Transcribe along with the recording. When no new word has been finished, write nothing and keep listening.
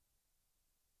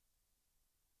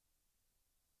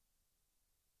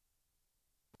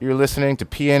You're listening to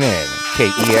PNN,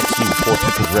 KEXU, For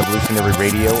People's Revolutionary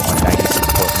Radio on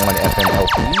 96.1 FM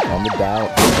LP on the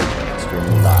dial and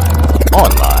streaming live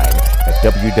online at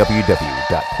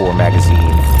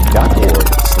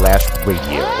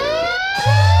www.coremagazine.org/radio.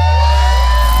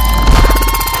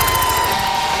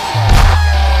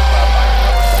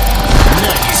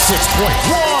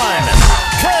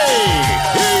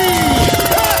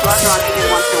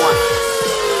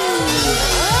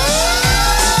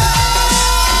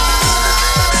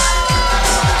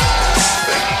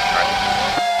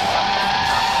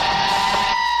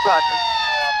 Roger.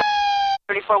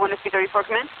 34, 1 to C34,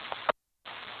 come in.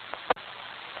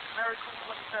 Mary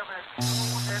 27,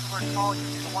 Edward call you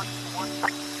 121.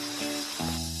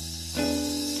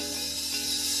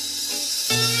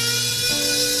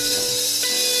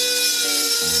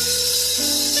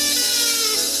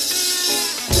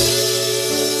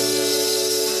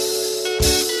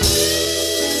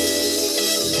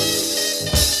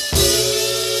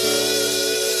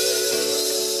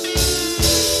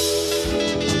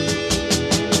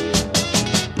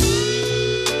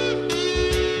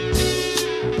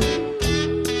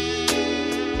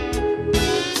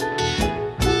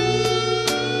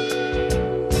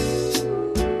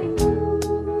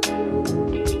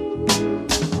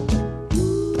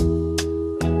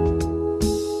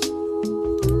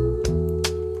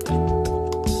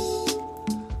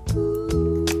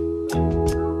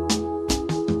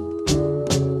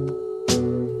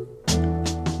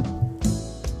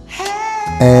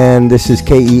 And this is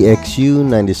KEXU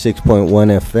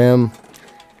 96.1 FM,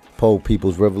 Po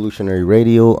People's Revolutionary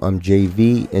Radio. I'm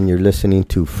JV, and you're listening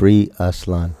to Free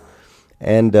Aslan.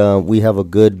 And we have a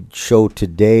good show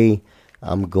today.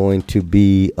 I'm going to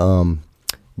be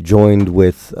joined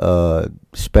with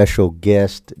special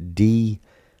guest D,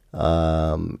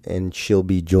 and she'll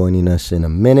be joining us in a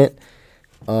minute.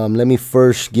 Let me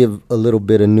first give a little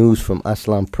bit of news from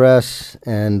Aslan Press,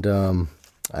 and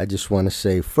I just want to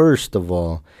say, first of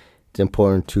all, it's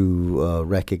important to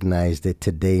recognize that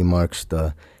today marks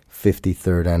the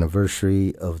 53rd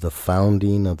anniversary of the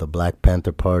founding of the Black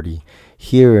Panther Party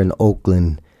here in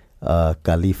Oakland,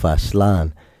 Khalifa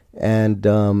Aslan. And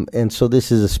so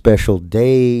this is a special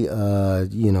day,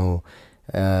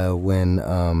 when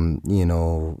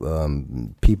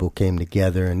people came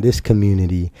together in this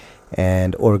community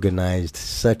and organized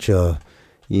such a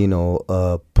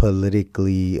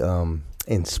politically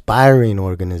inspiring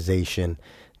organization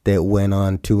that went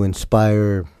on to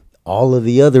inspire all of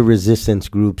the other resistance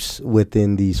groups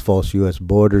within these false U.S.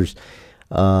 borders,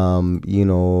 and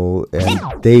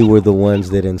they were the ones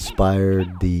that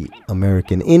inspired the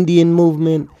American Indian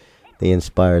movement. They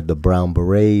inspired the Brown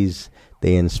Berets.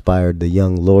 They inspired the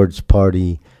Young Lords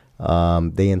Party.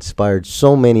 They inspired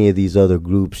so many of these other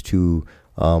groups to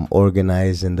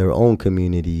organize in their own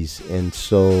communities. And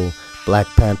so Black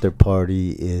Panther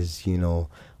Party is,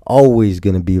 always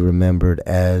going to be remembered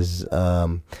as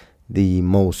the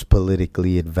most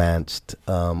politically advanced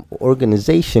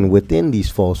organization within these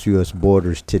false U.S.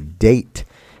 borders to date.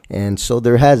 And so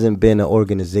there hasn't been an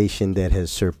organization that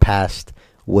has surpassed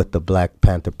what the Black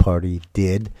Panther Party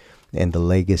did and the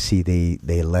legacy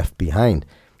they left behind.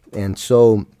 And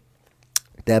so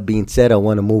that being said, I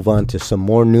want to move on to some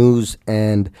more news.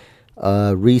 And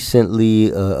recently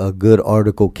a good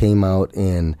article came out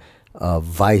in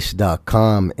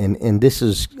Vice.com, and this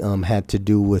is had to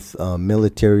do with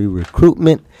military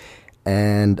recruitment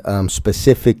and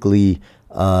specifically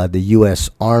the U.S.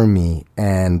 Army,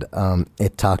 and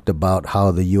it talked about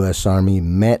how the U.S. Army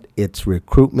met its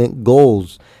recruitment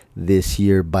goals this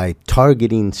year by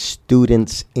targeting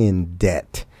students in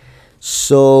debt.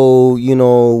 So,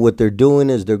 what they're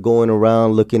doing is they're going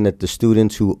around looking at the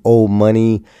students who owe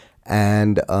money,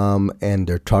 and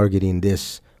they're targeting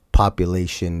this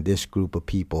population, this group of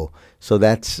people. So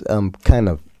that's kind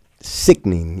of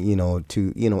sickening,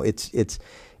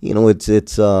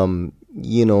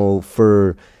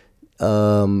 for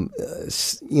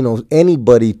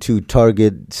anybody to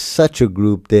target such a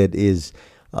group that is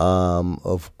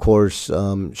of course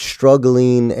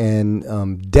struggling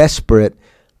and desperate,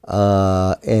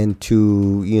 and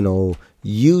to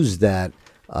use that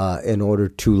in order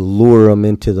to lure them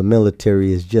into the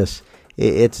military is just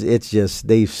it's just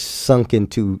they've sunk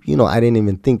into, I didn't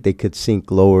even think they could sink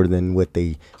lower than what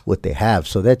they have.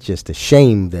 So that's just a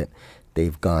shame that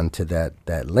they've gone to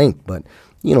that length. But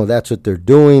that's what they're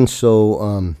doing. So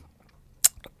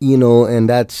and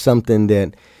that's something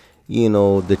that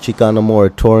the Chicano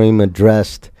moratorium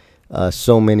addressed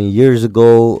so many years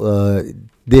ago.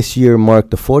 this year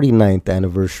marked the 49th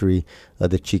anniversary of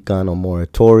the Chicano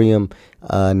moratorium.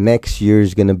 Next year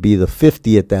is going to be the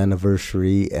 50th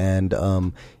anniversary, and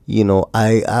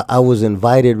I was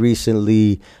invited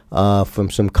recently from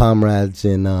some comrades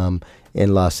in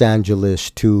Los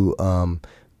Angeles to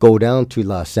go down to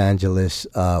Los Angeles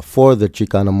for the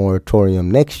Chicano moratorium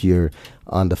next year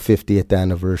on the 50th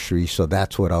anniversary. So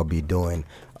that's what I'll be doing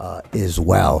as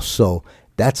well. So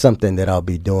that's something that I'll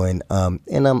be doing,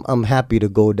 and I'm happy to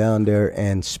go down there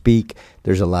and speak.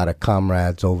 There's a lot of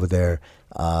comrades over there,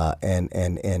 and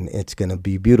it's going to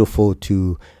be beautiful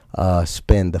to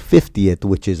spend the 50th,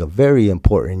 which is a very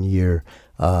important year,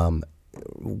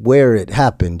 where it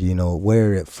happened,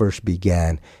 where it first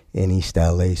began in East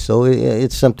LA. So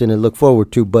it's something to look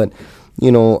forward to. But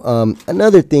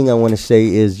another thing I want to say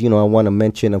is, I want to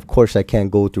mention, of course, I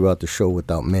can't go throughout the show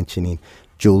without mentioning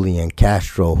Julian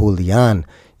Castro, Julian.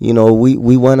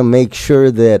 We want to make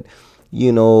sure that,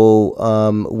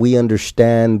 we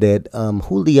understand that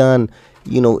Julian,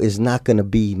 is not going to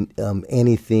be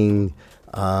anything,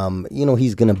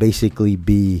 he's going to basically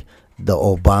be the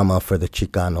Obama for the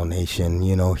Chicano nation.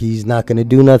 He's not going to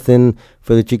do nothing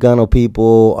for the Chicano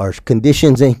people. Our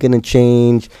conditions ain't going to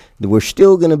change. We're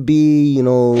still going to be,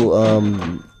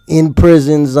 in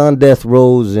prisons, on death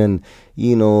rows, and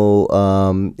in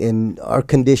our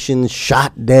conditions,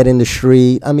 shot dead in the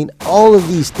street. I mean, all of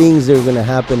these things that are going to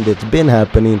happen, that's been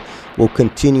happening, will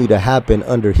continue to happen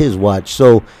under his watch.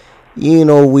 So,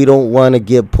 we don't want to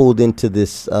get pulled into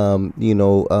this,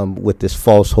 with this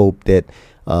false hope that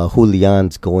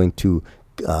Julian's going to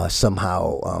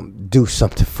somehow do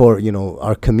something for,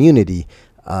 our community.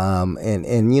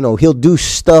 And he'll do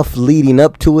stuff leading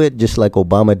up to it, just like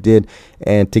Obama did,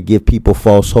 and to give people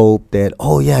false hope that,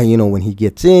 when he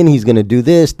gets in, he's going to do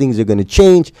this, things are going to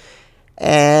change,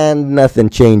 and nothing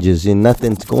changes, and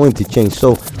nothing's going to change.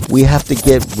 So we have to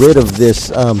get rid of this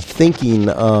thinking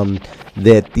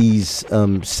that these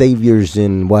saviors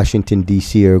in Washington,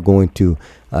 D.C. are going to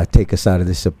take us out of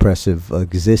this oppressive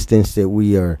existence that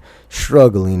we are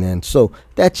struggling in. So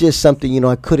that's just something,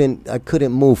 I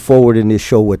couldn't move forward in this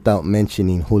show without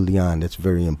mentioning Julian. That's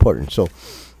very important. So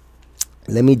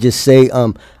let me just say,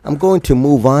 I'm going to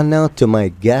move on now to my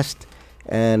guest,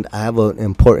 and I have an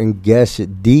important guest,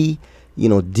 Dee.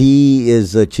 Dee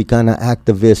is a Chicana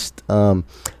activist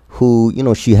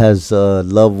who, she has a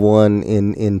loved one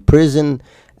in prison,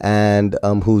 and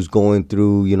who's going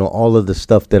through, all of the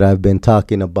stuff that I've been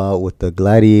talking about with the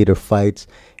gladiator fights.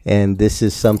 And this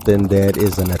is something that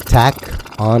is an attack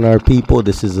on our people.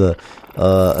 This is a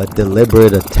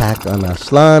deliberate attack on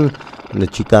Aztlan, on the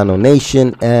Chicano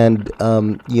nation, and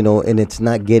and it's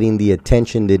not getting the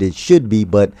attention that it should be.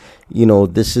 But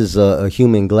this is a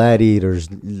human gladiators.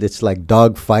 It's like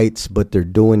dog fights, but they're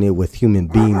doing it with human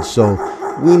beings. So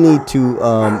we need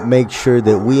to make sure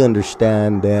that we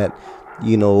understand that,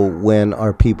 when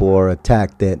our people are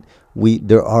attacked, that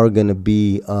there are going to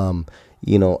be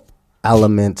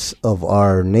elements of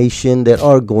our nation that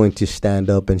are going to stand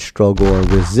up and struggle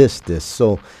and resist this.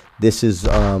 So this is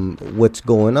what's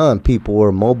going on. People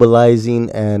are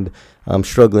mobilizing and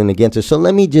struggling against it. So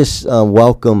let me just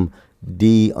welcome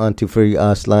Dee onto Free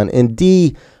Aztlan. And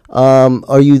Dee,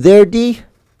 are you there, Dee?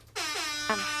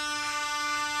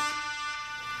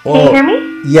 Can you hear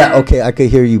me? Yeah, okay, I could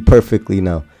hear you perfectly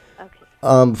now. Okay.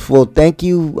 Well, thank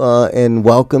you and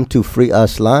welcome to Free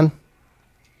Aztlan.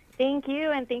 Thank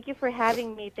you, and thank you for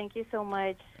having me. Thank you so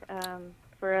much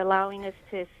for allowing us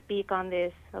to speak on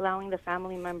this, allowing the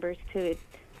family members to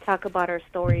talk about our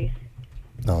stories.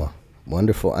 Oh,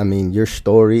 wonderful. I mean, your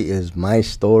story is my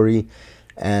story,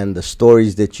 and the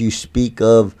stories that you speak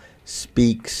of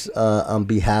speaks on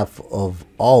behalf of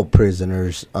all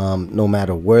prisoners, no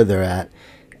matter where they're at.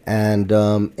 And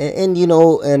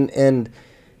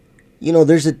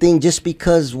there's a thing, just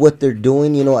because what they're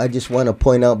doing, I just want to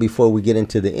point out before we get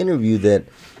into the interview that,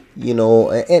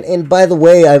 and by the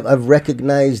way, I've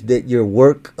recognized that your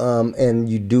work, and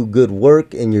you do good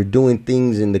work, and you're doing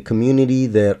things in the community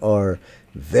that are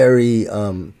very,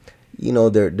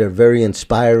 they're very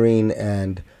inspiring,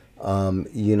 and,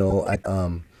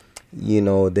 that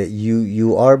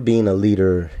you are being a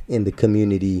leader in the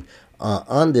community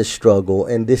on this struggle,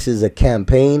 and this is a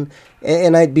campaign.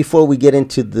 And before we get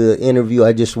into the interview,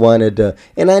 I just wanted to,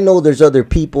 and I know there's other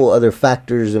people, other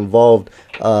factors involved,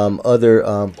 other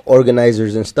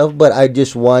organizers and stuff, but I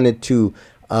just wanted to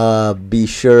be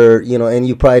sure, and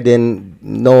you probably didn't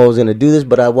know I was going to do this,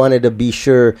 but I wanted to be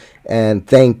sure and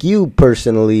thank you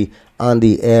personally on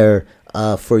the air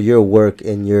for your work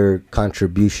and your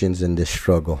contributions in this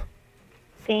struggle.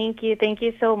 Thank you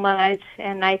so much,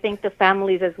 and I thank the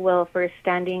families as well for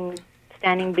standing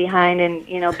standing behind and,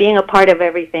 being a part of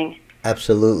everything.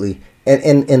 Absolutely.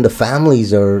 And the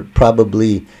families are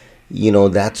probably,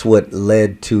 that's what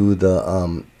led to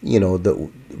the, the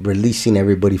releasing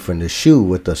everybody from the SHU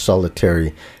with the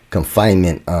solitary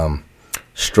confinement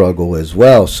struggle as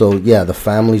well. So yeah, the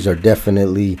families are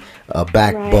definitely a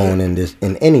backbone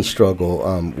in any struggle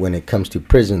when it comes to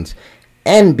prisons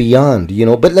and beyond.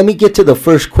 But let me get to the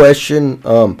first question.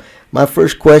 My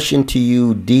first question to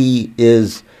you, D,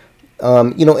 is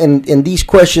and these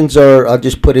questions are, I'll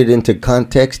just put it into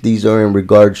context. These are in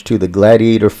regards to the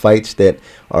gladiator fights that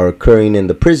are occurring in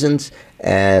the prisons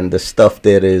and the stuff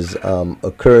that is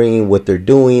occurring, what they're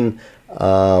doing.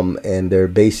 And they're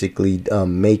basically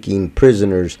making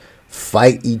prisoners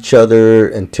fight each other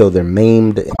until they're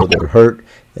maimed, until they're hurt,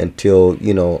 until,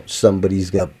 somebody's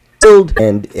got killed,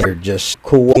 and they're just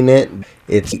quoting it.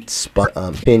 It's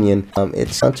opinion.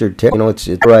 It's censored.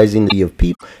 It's rising of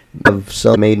people. Of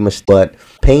some made mistakes, but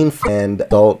painful and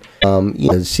adult.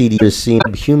 The CD is seen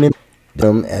human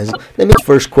as. Let me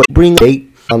first bring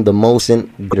date on the most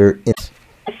bitter.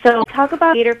 So talk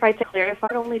about gladiator fights to clarify.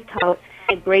 Not only talk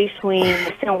migration between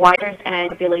and wires and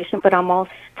population, but I'm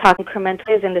also talking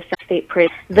incrementally in the state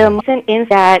prison. The most is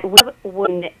that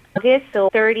when August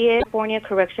 30th, California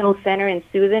Correctional Center in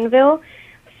Susanville,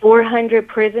 400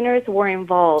 prisoners were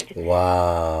involved.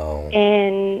 Wow.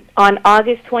 And on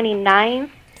August 29th,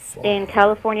 in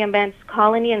California Men's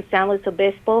Colony in San Luis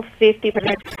Obispo, 50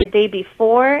 prisoners. The day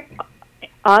before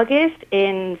August,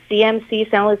 in CMC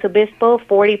San Luis Obispo,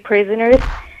 40 prisoners.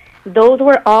 Those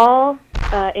were all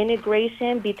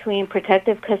integration between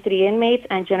protective custody inmates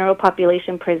and general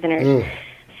population prisoners.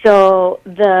 So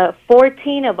the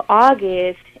 14th of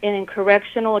August, in a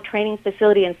correctional training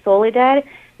facility in Soledad,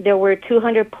 there were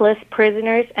 200 plus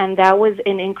prisoners, and that was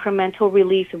an incremental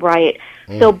release riot.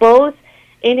 So both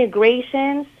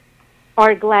integrations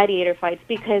are gladiator fights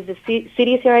because the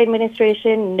CDCR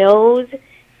administration knows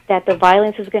that the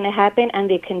violence is going to happen, and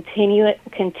they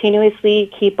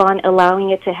continuously keep on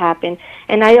allowing it to happen.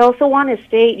 And I also want to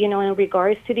state, in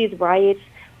regards to these riots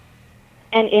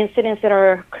and incidents that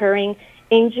are occurring,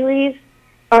 injuries,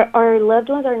 our loved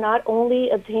ones are not only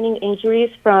obtaining injuries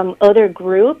from other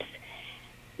groups,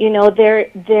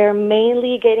 they're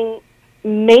mainly getting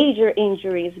major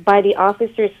injuries by the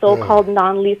officers' so-called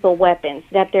non-lethal weapons,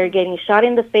 that they're getting shot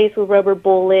in the face with rubber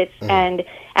bullets and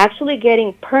actually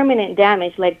getting permanent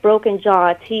damage like broken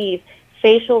jaw, teeth,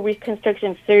 facial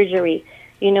reconstruction surgery,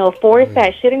 force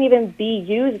that shouldn't even be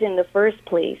used in the first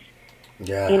place.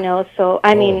 Yeah. So,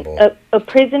 I mean, a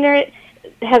prisoner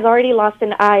has already lost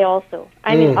an eye also.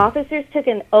 I mean, officers took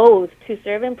an oath to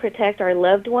serve and protect our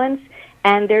loved ones,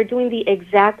 and they're doing the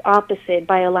exact opposite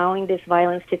by allowing this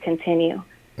violence to continue.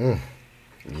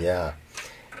 Yeah.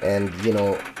 And,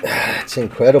 it's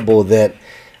incredible that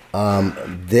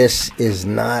this is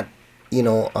not,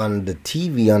 on the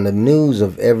TV, on the news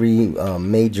of every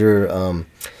major,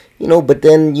 but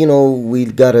then,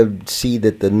 we've got to see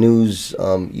that the news,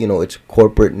 it's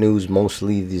corporate news,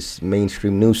 mostly this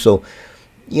mainstream news. So,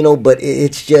 but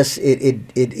it's just, it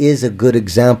is a good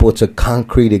example. It's a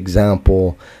concrete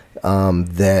example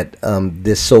that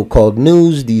this so-called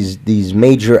news, these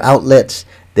major outlets,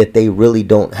 that they really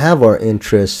don't have our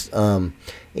interests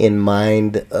in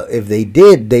mind. If they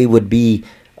did, they would be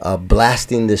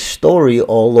blasting this story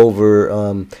all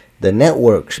over the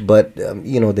networks, but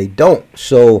they don't.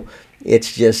 So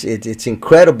it's just it's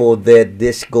incredible that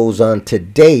this goes on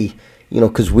today.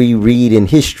 Because we read in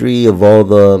history of all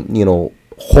the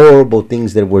horrible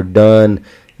things that were done.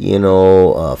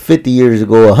 50 years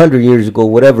ago, 100 years ago,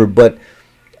 whatever. But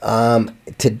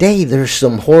today, there's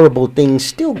some horrible things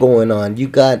still going on. You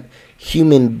got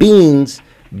human beings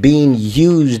being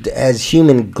used as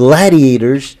human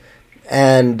gladiators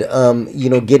and,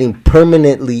 getting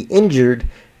permanently injured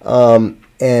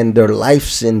and their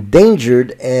lives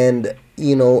endangered. And,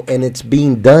 and it's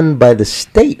being done by the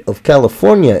state of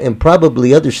California and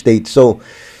probably other states. So,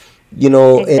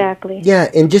 exactly.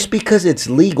 And just because it's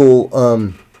legal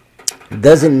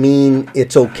doesn't mean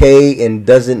it's okay, and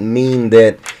doesn't mean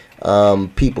that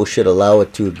people should allow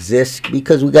it to exist,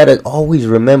 because we got to always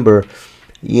remember,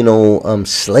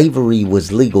 slavery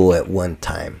was legal at one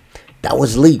time. That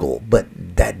was legal, but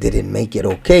that didn't make it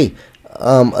okay.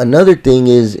 Another thing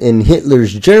is, in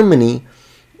Hitler's Germany,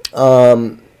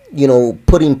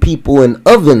 putting people in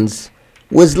ovens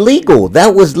was legal.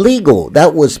 That was legal.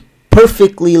 That was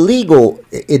perfectly legal.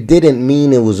 It didn't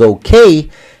mean it was okay.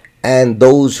 And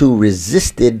those who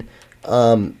resisted,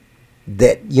 that,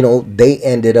 they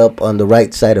ended up on the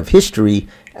right side of history.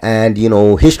 And,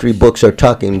 history books are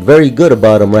talking very good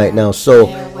about them right now. So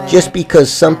just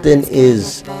because something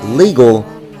is legal,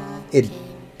 it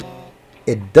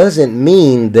it doesn't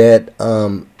mean that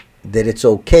that it's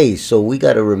okay. So we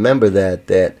got to remember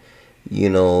that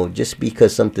just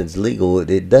because something's legal,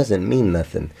 it doesn't mean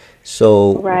nothing.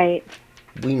 So Right.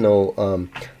 we know,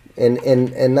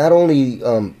 and not only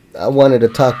I wanted to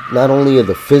talk not only of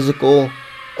the physical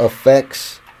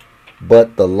effects,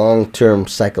 but the long-term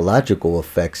psychological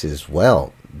effects as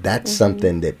well. That's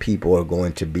something that people are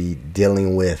going to be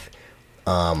dealing with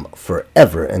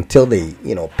forever until they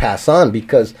pass on,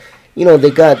 because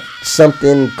they got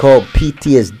something called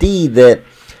PTSD that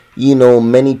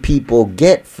many people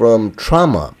get from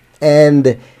trauma.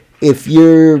 And if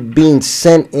you're being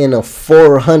sent in a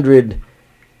 400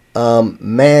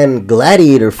 man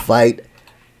gladiator fight,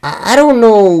 I don't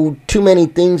know too many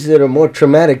things that are more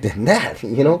traumatic than that.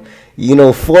 400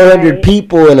 Right.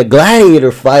 people in a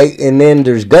gladiator fight, and then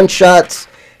there's gunshots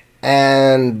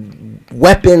and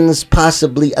weapons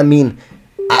possibly. I mean,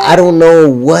 I don't know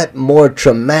what more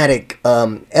traumatic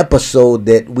episode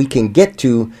that we can get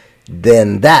to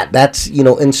than that. That's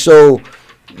and so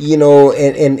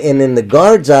and in the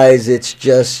guard's eyes, it's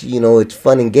just it's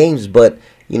fun and games, but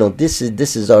this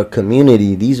is our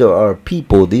community. These are our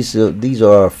people. These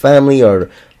are our family, our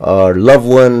loved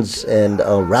ones, and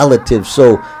our relatives.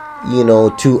 So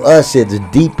to us, it's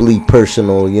deeply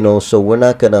personal. So we're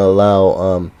not gonna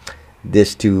allow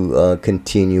this to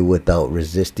continue without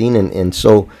resisting, and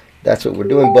so that's what we're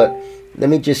doing. But let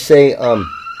me just say,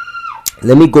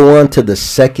 let me go on to the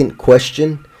second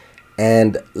question,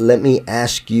 and let me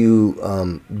ask you,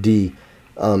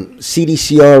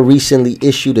 CDCR recently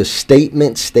issued a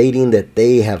statement stating that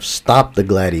they have stopped the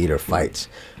gladiator fights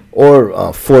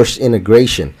or forced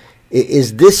integration.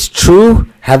 Is this true?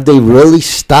 Have they really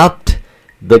stopped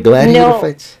the gladiator No.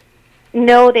 fights?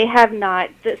 No, they have not.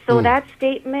 So that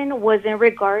statement was in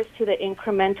regards to the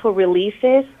incremental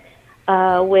releases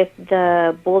with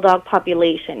the bulldog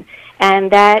population.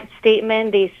 And that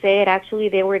statement, they said actually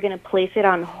they were going to place it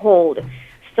on hold.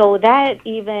 So that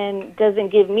even doesn't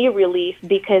give me relief,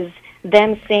 because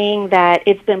them saying that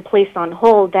it's been placed on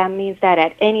hold, that means that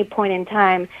at any point in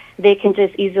time, they can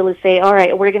just easily say, all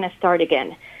right, we're going to start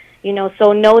again.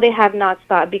 So no, they have not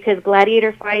stopped, because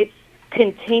gladiator fights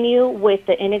continue with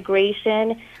the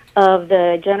integration of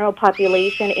the general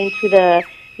population into the,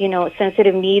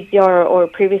 sensitive needs yard, or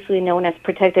previously known as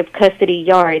protective custody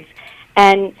yards.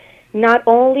 And not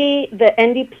only the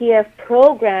NDPF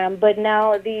program, but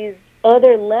now these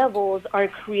other levels are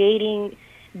creating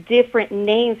different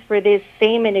names for this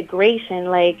same integration.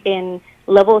 Like in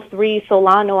level 3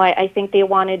 Solano, I think they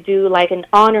want to do like an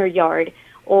honor yard,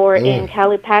 or in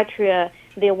Calipatria,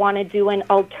 they want to do an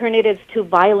alternatives to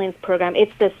violence program.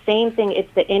 It's the same thing.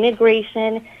 It's the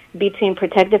integration between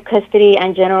protective custody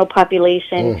and general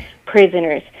population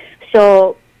prisoners.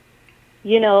 So,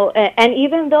 and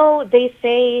even though they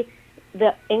say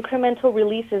the incremental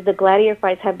releases, the gladiator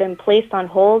fights have been placed on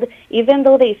hold, even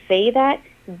though they say that,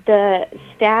 the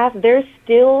staff, they're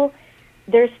still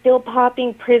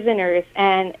popping prisoners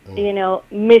and,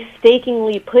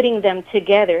 mistakenly putting them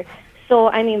together. So,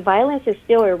 violence is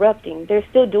still erupting. They're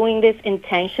still doing this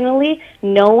intentionally,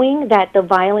 knowing that the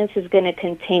violence is going to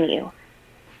continue.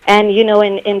 And,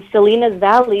 in Salinas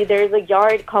Valley, there's a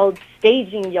yard called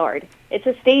Staging Yard. It's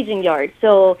a staging yard.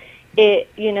 So, they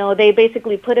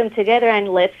basically put them together and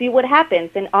let's see what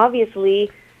happens. And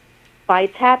obviously,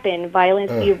 fights happen,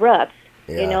 violence erupts,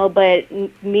 but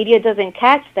media doesn't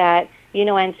catch that,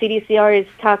 and CDCR is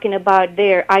talking about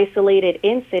their isolated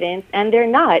incidents, and they're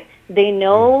not. They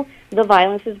know the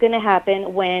violence is going to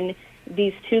happen when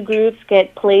these two groups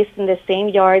get placed in the same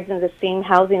yards and the same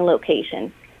housing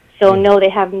location. So, no, they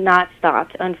have not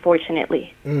stopped,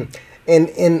 unfortunately.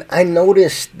 And I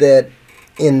noticed that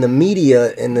in the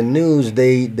media, in the news,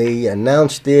 they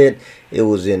announced it. It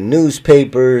was in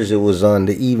newspapers. It was on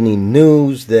the evening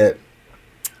news that,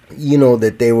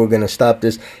 that they were going to stop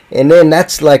this. And then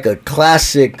that's like a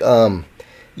classic,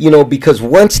 because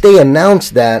once they announce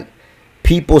that,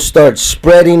 people start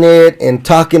spreading it and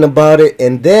talking about it,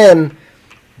 and then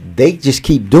they just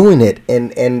keep doing it,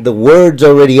 and the word's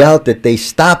already out that they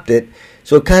stopped it,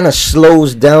 so it kind of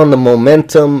slows down the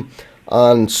momentum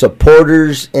on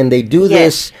supporters, and they do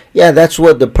this. Yeah, that's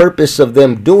what the purpose of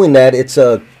them doing that. It's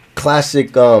a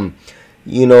classic, way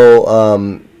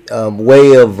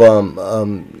of,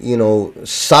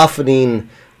 softening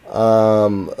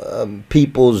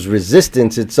people's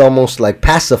resistance. It's almost like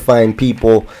pacifying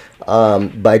people.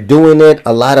 By doing it,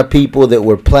 a lot of people that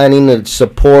were planning to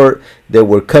support, that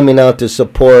were coming out to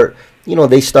support,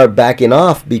 they start backing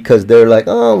off because they're like,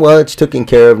 oh, well, it's taken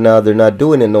care of now. They're not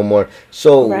doing it no more.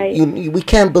 So we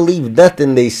can't believe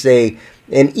nothing they say.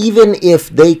 And even if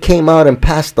they came out and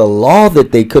passed a law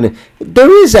that they couldn't,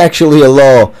 there is actually a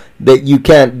law that you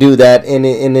can't do that, and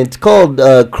it's called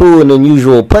cruel and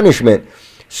unusual punishment.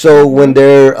 So when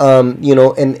they're,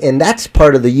 and that's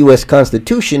part of the U.S.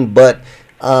 Constitution, but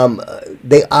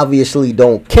they obviously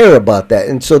don't care about that.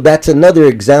 And so that's another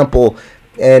example.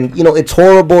 And, it's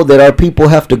horrible that our people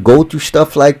have to go through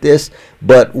stuff like this.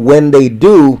 But when they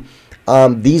do,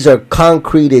 these are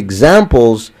concrete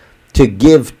examples to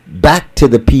give back to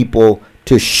the people,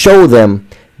 to show them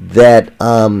that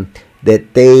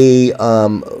that they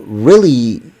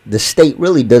really, the state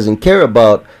really doesn't care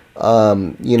about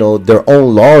their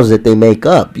own laws that they make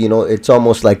up. It's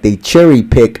almost like they cherry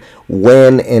pick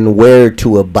when and where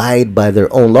to abide by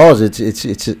their own laws.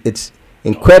 It's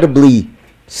incredibly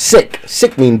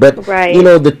sickening. But right.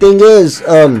 The thing is,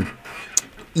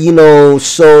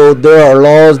 so there are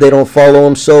laws, they don't follow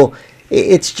them. So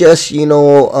it's just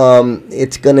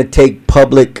it's gonna take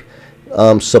public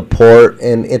support,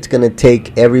 and it's gonna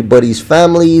take everybody's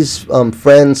families,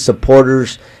 friends,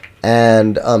 supporters.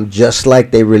 And just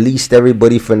like they released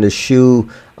everybody from the SHU,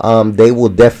 they will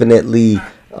definitely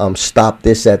stop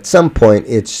this at some point.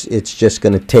 It's just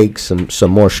going to take some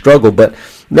more struggle. But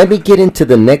let me get into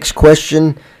the next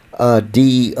question,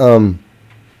 D.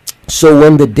 So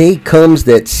when the day comes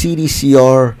that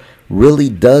CDCR really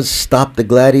does stop the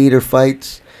gladiator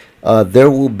fights,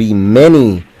 there will be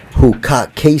many who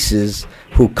caught cases,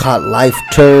 who caught life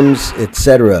terms,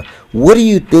 etc. What do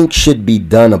you think should be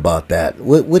done about that?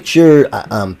 What's your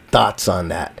thoughts on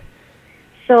that?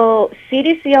 So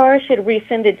CDCR should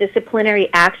rescind the disciplinary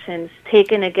actions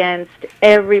taken against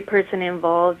every person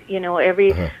involved,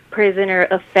 every prisoner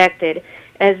affected.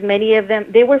 As many of them,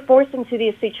 they were forced into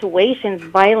these situations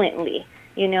violently,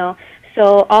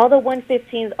 So all the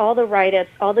 115s, all the write-ups,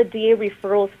 all the DA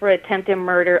referrals for attempted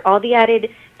murder, all the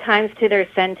added times to their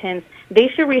sentence, they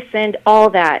should rescind all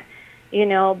that,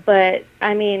 But,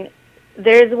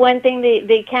 there's one thing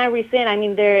they can't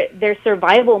rescind. They're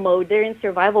survival mode. They're in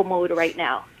survival mode right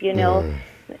now,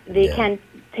 They can't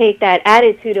take that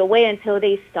attitude away until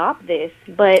they stop this.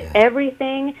 But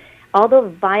everything, all the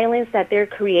violence that they're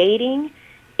creating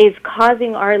is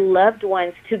causing our loved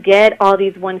ones to get all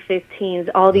these 115s,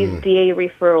 all these DA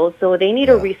referrals. So they need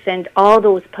to rescind all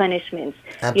those punishments.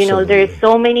 Absolutely. There's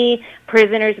so many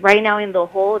prisoners right now in the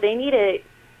hole. They need to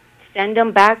send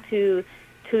them back to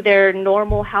their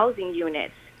normal housing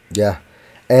units. Yeah.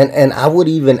 And I would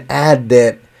even add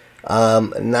that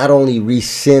not only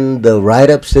rescind the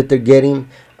write-ups that they're getting,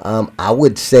 I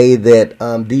would say that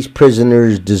these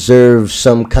prisoners deserve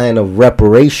some kind of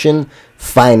reparation,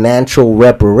 financial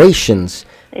reparations,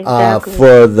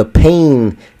 for the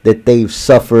pain that they've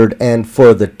suffered and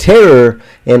for the terror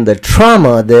and the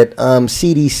trauma that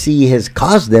CDC has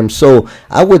caused them. So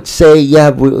I would say,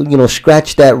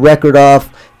 scratch that record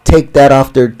off, take that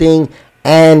off their thing,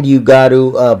 and you got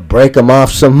to break them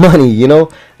off some money. You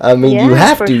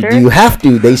have to. Sure. You have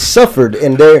to. They suffered,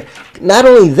 and they're not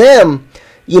only them.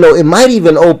 It might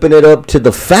even open it up to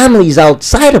the families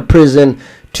outside of prison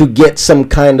to get some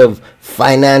kind of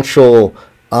financial,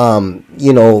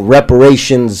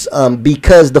 reparations,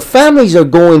 because the families are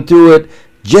going through it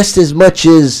just as much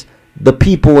as the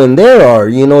people in there are.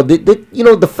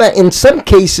 In some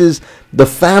cases, the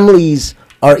families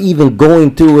are even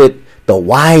going through it. The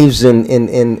wives and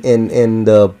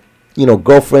the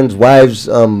girlfriends, wives,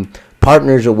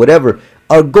 partners, or whatever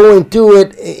are going through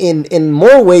it in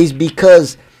more ways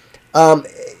because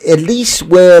at least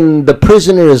when the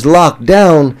prisoner is locked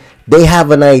down, they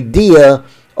have an idea.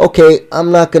 Okay,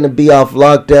 I'm not going to be off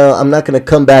lockdown. I'm not going to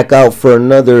come back out for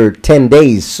another 10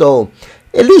 days. So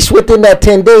at least within that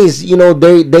 10 days,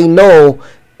 they know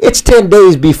it's 10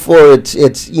 days before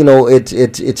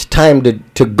it's time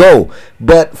to go.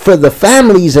 But for the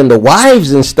families and the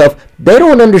wives and stuff, they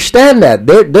don't understand that.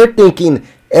 They're thinking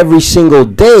every single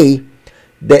day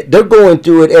that they're going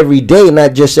through it every day,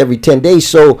 not just every 10 days.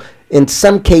 So in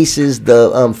some cases,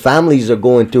 the families are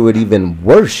going through it even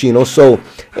worse, So,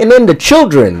 and then the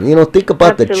children, think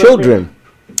about Absolutely. the children.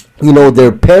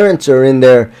 Their parents are in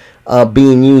there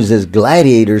being used as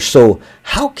gladiators. So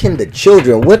how can the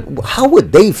children, how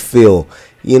would they feel?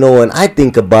 And I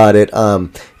think about it,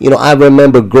 I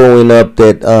remember growing up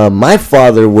that my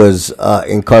father was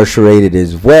incarcerated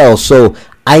as well. So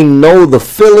I know the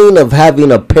feeling of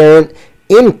having a parent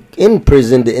in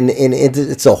prison, and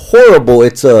it's a horrible,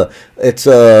 it's a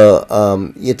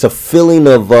feeling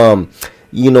of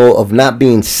of not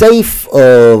being safe,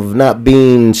 of not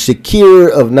being secure,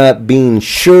 of not being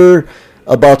sure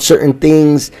about certain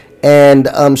things. And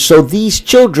so these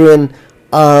children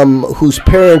whose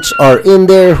parents are in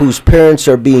there, whose parents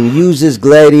are being used as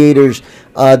gladiators,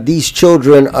 these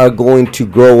children are going to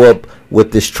grow up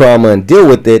with this trauma and deal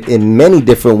with it in many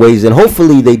different ways, and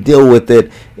hopefully they deal with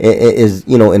it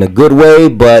in a good way.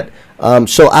 But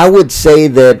so I would say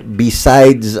that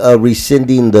besides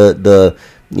rescinding the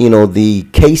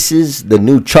cases, the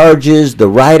new charges, the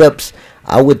write-ups,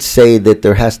 I would say that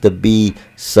there has to be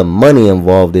some money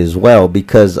involved as well,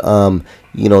 because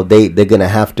they're gonna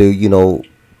have to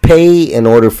pay in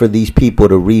order for these people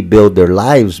to rebuild their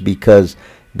lives, because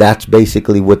that's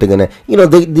basically what they're gonna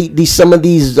some of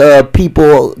these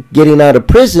people getting out of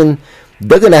prison,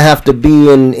 they're gonna have to be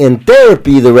in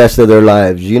therapy the rest of their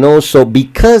lives, so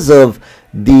because of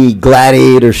the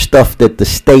gladiator stuff that the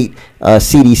state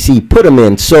CDC put them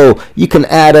in. So you can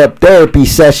add up therapy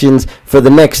sessions for the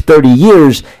next 30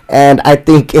 years, and I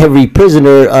think every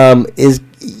prisoner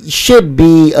should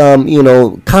be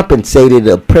compensated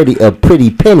a pretty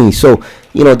penny. So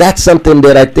that's something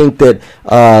that I think that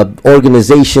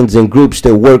organizations and groups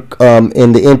that work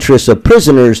in the interests of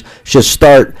prisoners should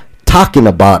start talking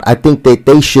about. I think that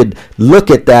they should look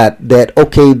at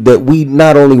that we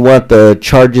not only want the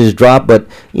charges dropped, but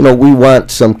we want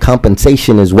some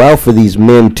compensation as well for these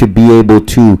men to be able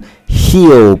to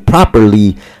heal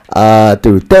properly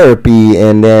through therapy,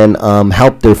 and then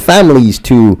help their families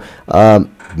to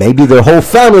maybe their whole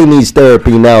family needs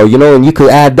therapy now, and you could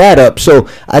add that up. So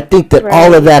I think that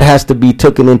all of that has to be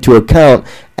taken into account,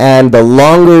 and the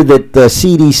longer that the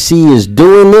CDC is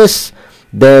doing this,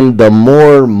 then the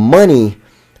more money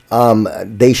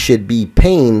they should be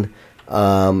paying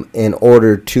in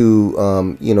order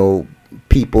to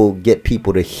get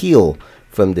people to heal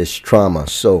from this trauma.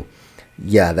 So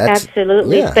that's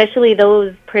absolutely, especially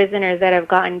those prisoners that have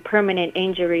gotten permanent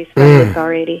injuries from this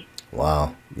already.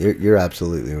 Wow, you're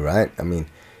absolutely right. I mean,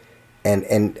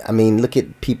 and I mean, look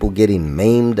at people getting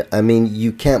maimed. I mean,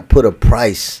 you can't put a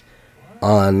price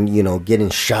on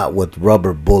getting shot with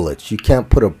rubber bullets. You can't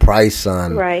put a price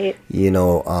on getting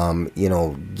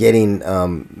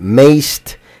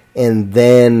maced and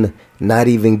then not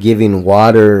even giving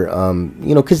water,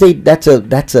 because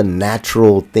that's a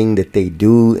natural thing that they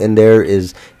do. And there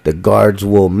is the guards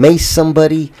will mace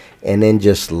somebody and then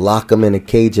just lock them in a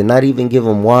cage and not even give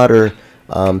them water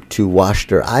to wash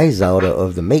their eyes out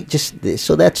of the mate.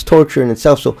 So that's torture in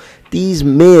itself. So these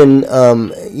men,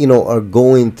 are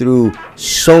going through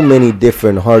so many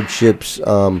different hardships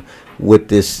with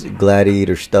this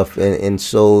gladiator stuff, and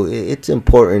so it's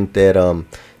important that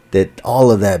that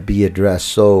all of that be addressed.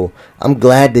 So I'm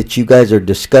glad that you guys are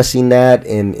discussing that,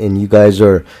 and you guys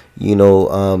are,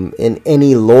 and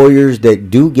any lawyers that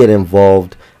do get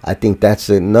involved, I think that's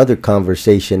another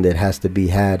conversation that has to be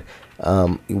had.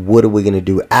 What are we going to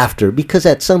do after? Because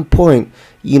at some point,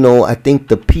 I think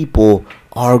the people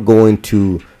are going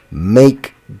to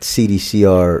make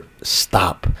CDCR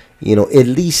stop, at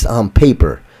least on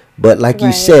paper. But like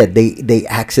you said, they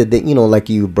accident, like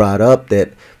you brought up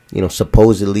that,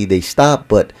 supposedly they stopped,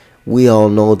 but we all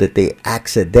know that they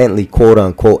accidentally, quote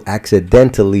unquote,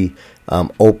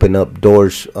 open up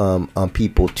doors on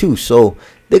people too. So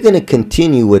they're going to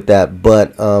continue with that.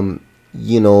 But,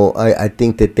 I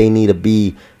think that they need to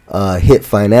be hit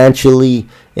financially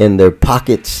in their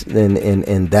pockets,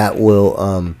 and that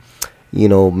will,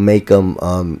 make them,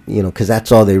 because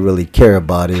that's all they really care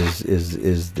about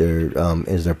is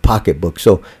their pocketbook.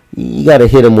 So you got to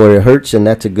hit them where it hurts, and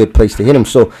that's a good place to hit them.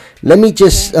 So let me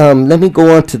just let me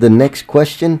go on to the next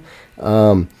question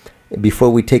before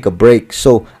we take a break.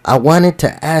 So I wanted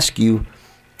to ask you,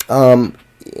 and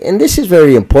this is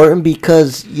very important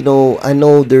because, I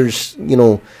know there's,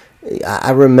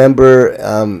 I remember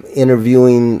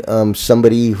interviewing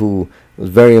somebody who was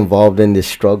very involved in this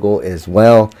struggle as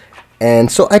well.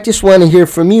 And so I just want to hear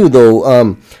from you,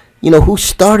 though, who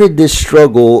started this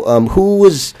struggle, who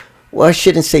was, well, I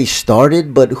shouldn't say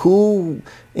started, but who,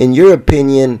 in your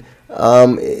opinion,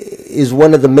 is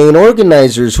one of the main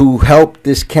organizers who helped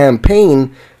this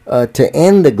campaign to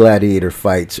end the gladiator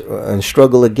fights and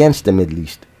struggle against them, at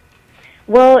least?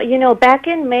 Well, back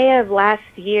in May of last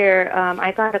year,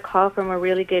 I got a call from a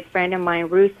really good friend of mine,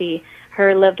 Ruthie.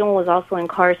 Her loved one was also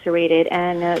incarcerated,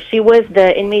 and she was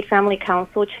the inmate family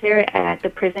council chair at the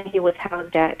prison he was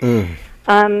housed at.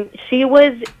 She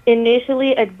was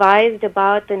initially advised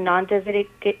about the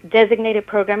non-designated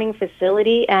programming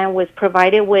facility and was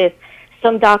provided with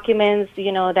some documents,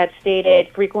 that stated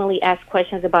frequently asked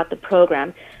questions about the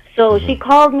program. So she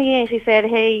called me and she said,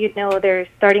 hey, they're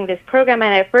starting this program.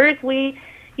 And at first we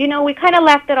kind of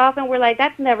laughed it off and we're like,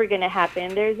 that's never going to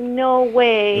happen. There's no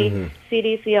way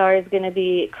CDCR is going to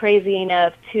be crazy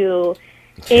enough to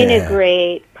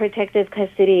integrate protective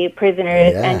custody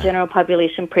prisoners and general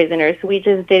population prisoners. We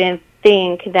just didn't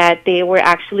think that they were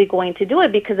actually going to do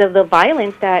it because of the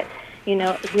violence that, we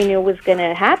knew was going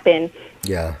to happen.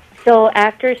 Yeah. So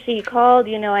after she called,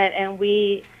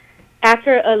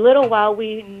 after a little while,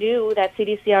 we knew that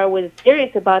CDCR was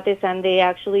serious about this, and they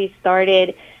actually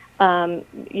started,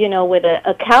 with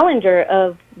a calendar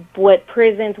of what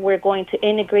prisons were going to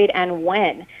integrate and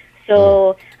when.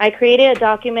 So I created a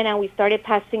document, and we started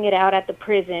passing it out at the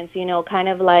prisons, kind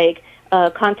of like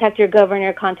contact your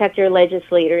governor, contact your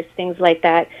legislators, things like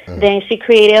that. Then she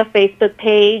created a Facebook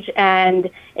page and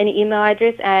an email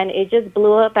address, and it just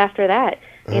blew up after that,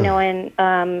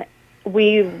 and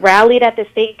we rallied at the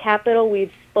state capitol.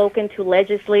 We've spoken to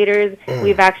legislators.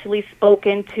 We've actually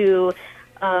spoken to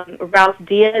Ralph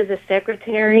Diaz, the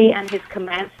secretary, and his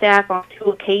command staff on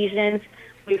 2 occasions.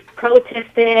 We've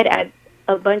protested at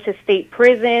a bunch of state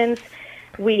prisons.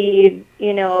 We,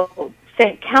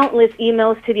 sent countless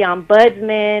emails to the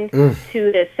ombudsman,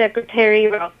 to the secretary,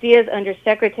 Ralph Diaz,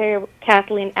 undersecretary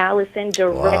Kathleen Allison,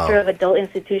 director of adult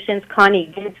institutions, Connie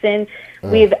Gibson.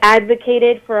 We've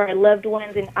advocated for our loved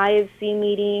ones in IFC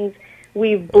meetings.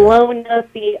 We've blown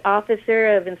up the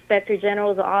officer of Inspector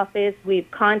General's office. We've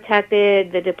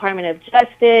contacted the Department of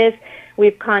Justice.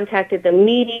 We've contacted the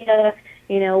media.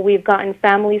 We've gotten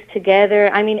families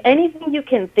together. I mean, anything you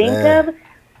can think of,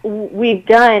 we've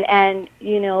done, and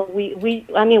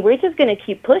we're just going to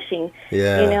keep pushing.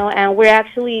 And we're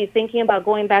actually thinking about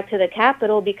going back to the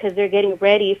Capitol because they're getting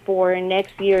ready for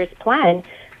next year's plan.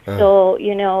 So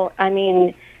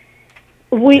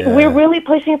we're really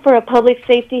pushing for a public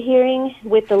safety hearing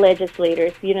with the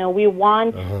legislators. We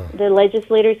want the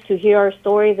legislators to hear our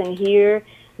stories and hear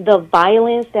the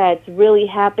violence that's really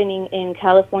happening in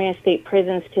California state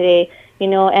prisons today. We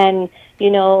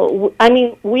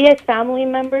as family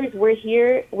members, we're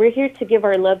here to give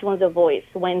our loved ones a voice.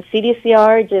 When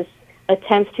CDCR just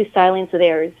attempts to silence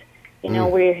theirs,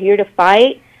 we're here to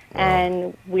fight,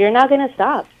 and we're not going to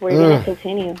stop. We're going to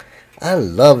continue. I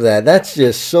love that. That's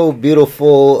just so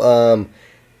beautiful. And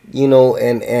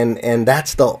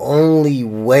that's the only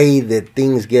way that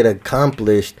things get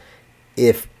accomplished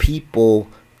if people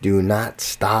do not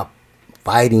stop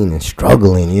fighting and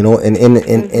struggling, and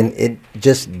it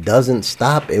just doesn't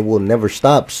stop. It will never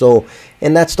stop. So,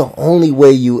 and that's the only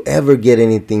way you ever get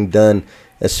anything done,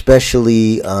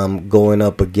 especially going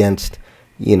up against,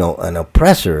 an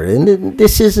oppressor. And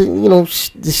this is,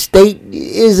 the state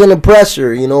is an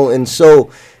oppressor, and so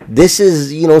this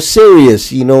is, serious.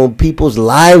 People's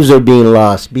lives are being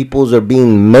lost. People's are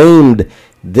being maimed.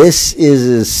 This is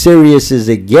as serious as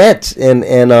it gets, and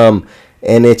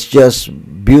it's just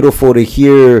beautiful to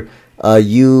hear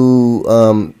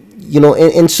and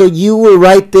so you were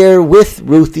right there with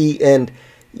Ruthie, and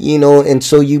and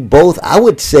so you both, I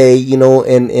would say,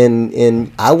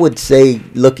 and I would say,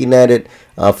 looking at it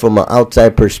from an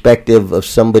outside perspective of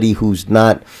somebody who's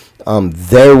not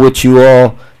there with you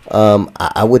all,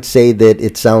 I would say that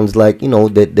it sounds like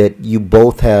that you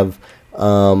both have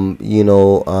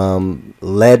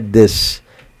led this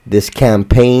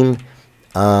campaign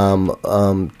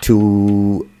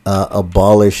to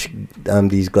abolish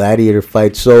these gladiator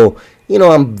fights. So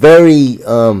I'm very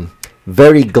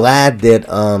very glad that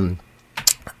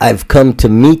I've come to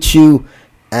meet you,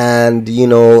 and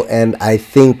and I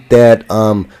think that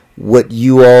what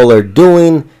you all are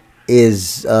doing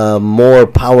is more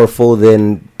powerful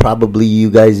than probably you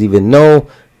guys even know,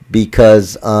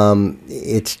 because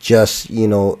it's just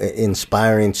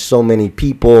inspiring so many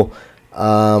people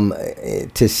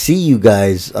to see you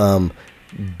guys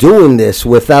doing this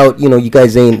without, you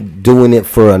guys ain't doing it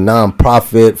for a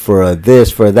nonprofit, for a this,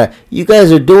 for that. You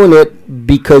guys are doing it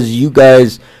because you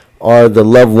guys are the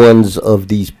loved ones of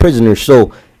these prisoners.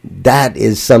 So that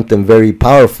is something very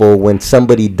powerful when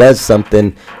somebody does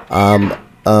something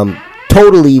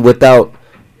totally without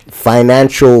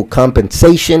financial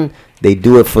compensation. They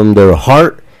do it from their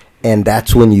heart, and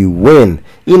that's when you win.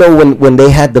 When they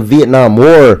had the Vietnam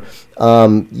War,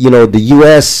 the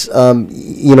U.S.,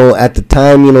 at the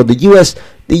time,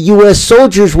 the U.S.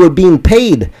 soldiers were being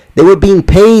paid. They were being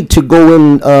paid to go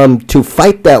in to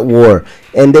fight that war,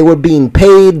 and they were being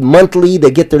paid monthly.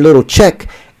 They get their little check,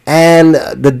 and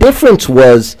the difference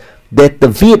was that the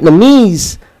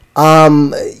Vietnamese,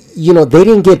 they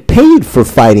didn't get paid for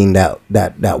fighting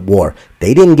that war.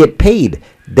 They didn't get paid.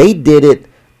 They did it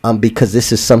because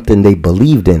this is something they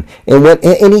believed in. And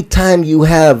anytime you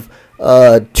have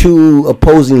two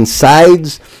opposing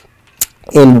sides,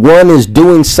 and one is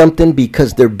doing something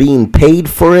because they're being paid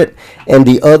for it, and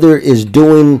the other is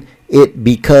doing it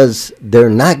because they're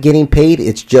not getting paid,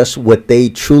 it's just what they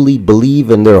truly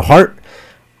believe in their heart.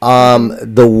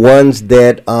 The ones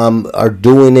that are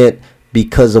doing it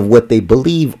because of what they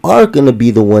believe are going to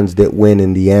be the ones that win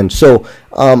in the end. So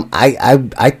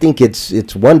I think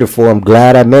it's wonderful. I'm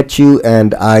glad I met you,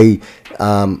 and I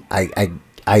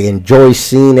enjoy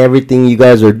seeing everything you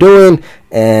guys are doing,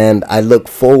 and I look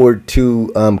forward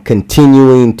to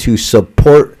continuing to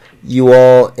support you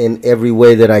all in every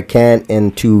way that I can,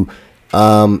 and to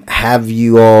have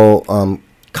you all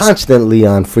constantly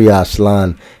on Free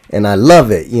Aslan. And I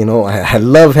love it, I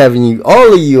love having you,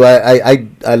 all of you.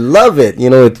 I love it,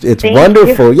 it's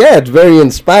wonderful. Yeah, it's very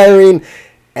inspiring,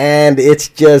 and it's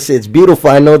beautiful.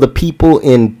 I know the people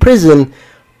in prison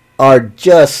are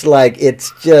just like,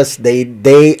 it's just, they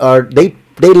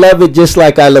love it just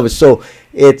like I love it. So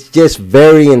it's just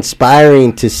very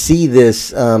inspiring to see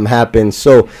this happen.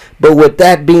 So, but with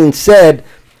that being said,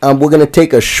 we're going to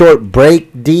take a short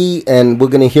break, D, and we're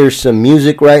going to hear some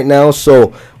music right now.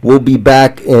 So we'll be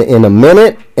back in a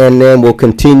minute, and then we'll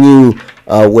continue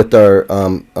with our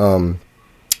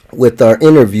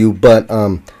interview. But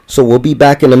so we'll be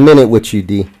back in a minute with you,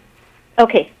 D.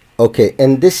 Okay. Okay,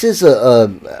 and this is I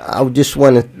just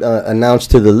want to announce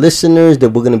to the listeners that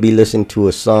we're going to be listening to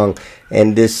a song,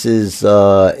 and this is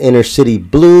Inner City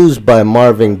Blues by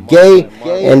Marvin Gaye,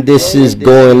 and this is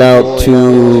going out to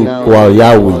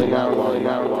Guayawi.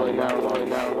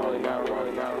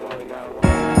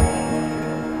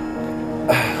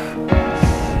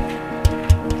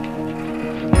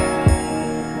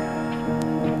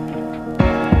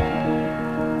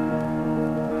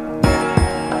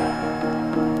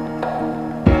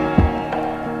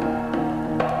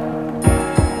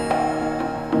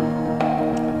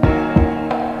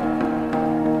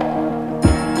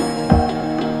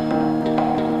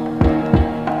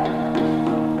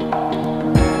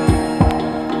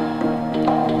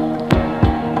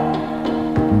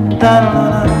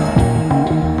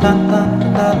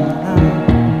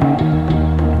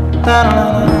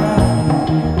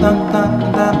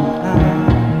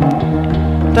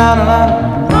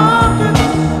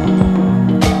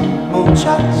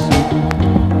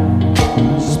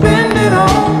 Spend it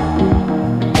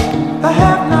on the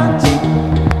have-nots.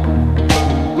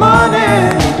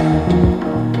 Money,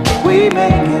 we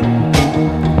make it.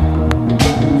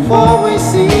 Before we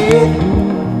see it,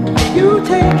 you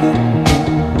take it.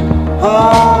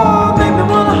 Oh, make me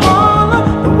wanna holler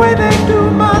the way they do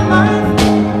my life.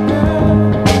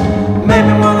 Yeah. Make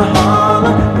me wanna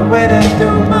holler the way they do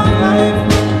my life.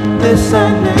 This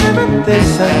ain't living,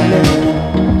 this ain't living.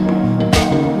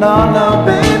 No, no,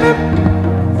 baby,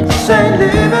 this ain't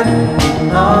living.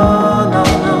 No, no,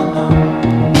 no, no.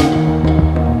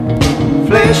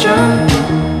 Inflation,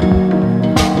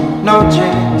 no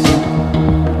chance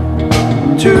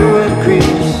to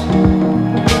increase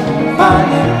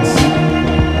finance.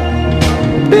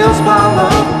 Bills pile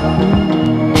up,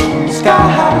 sky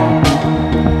high.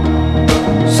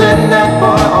 Send that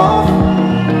boy off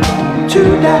to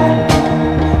die.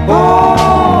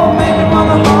 Oh, make me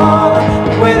wanna holler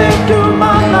the way they do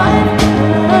my life.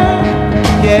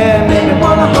 Yeah, make me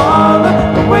wanna holler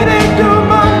the way they do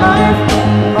my life.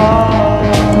 Oh,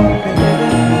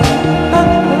 baby.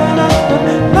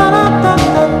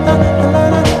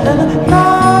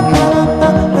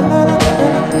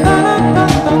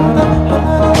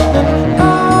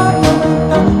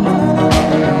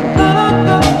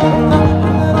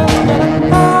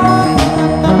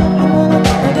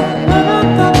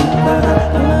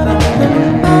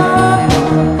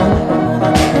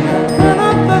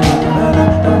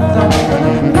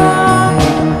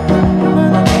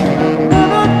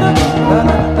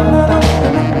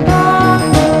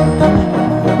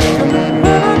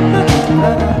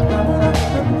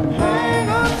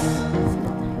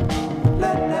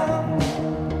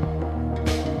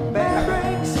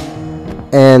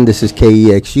 And this is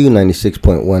KEXU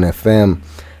 96.1 FM,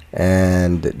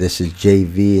 and this is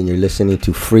JV, and you're listening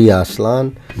to Free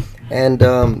Aslan. And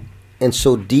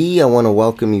so D, I want to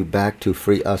welcome you back to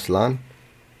Free Aslan.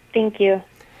 Thank you.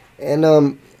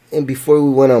 And before we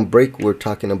went on break, we were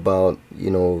talking about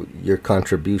your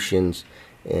contributions,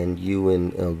 and you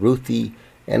and Ruthie,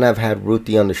 and I've had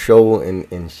Ruthie on the show, and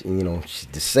she's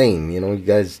the same. You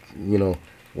guys,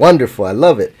 wonderful. I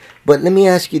love it. But let me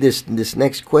ask you this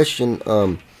next question.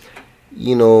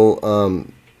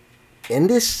 And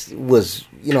this was,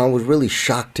 I was really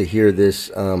shocked to hear this.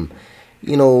 But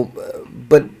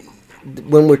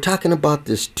when we're talking about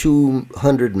this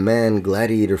 200-man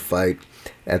gladiator fight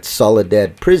at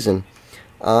Soledad Prison,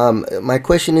 my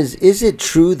question is it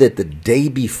true that the day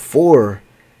before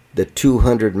the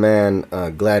 200-man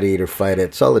gladiator fight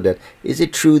at Soledad, is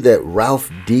it true that Ralph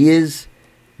Diaz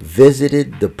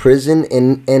visited the prison?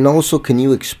 And also, can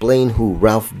you explain who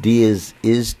Ralph Diaz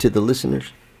is to the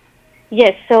listeners?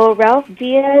 Yes, so Ralph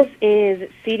Diaz is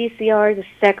CDCR's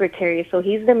secretary, so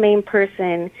he's the main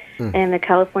person in the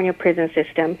California prison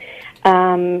system.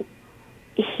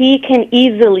 He can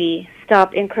easily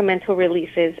stop incremental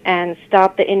releases and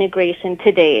stop the integration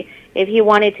today. If he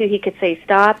wanted to, he could say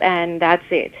stop, and that's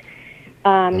it.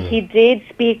 He did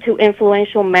speak to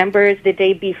influential members the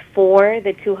day before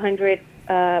the 200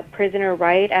 prisoner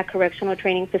riot at Correctional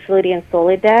Training Facility in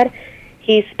Soledad.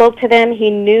 He spoke to them. He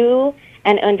knew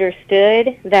and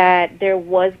understood that there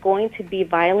was going to be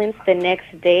violence the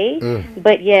next day,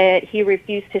 but yet he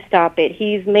refused to stop it.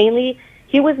 He was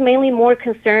mainly more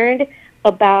concerned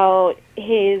about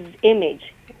his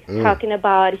image, talking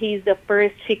about he's the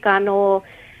first Chicano,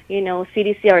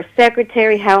 CDCR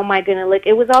secretary. How am I going to look?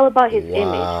 It was all about his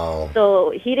image. So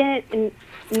he didn't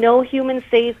know human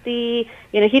safety.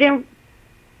 He didn't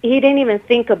even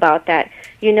think about that.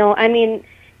 I mean,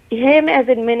 him as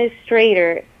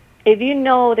administrator, if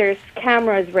there's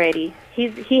cameras ready,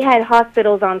 he had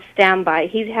hospitals on standby.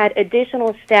 He's had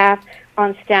additional staff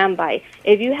on standby.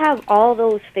 If you have all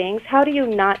those things, how do you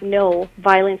not know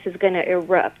violence is going to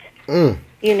erupt?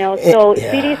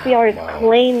 CDCR is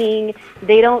claiming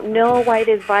they don't know why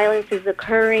this violence is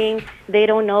occurring. They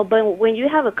don't know. But when you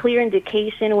have a clear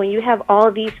indication, when you have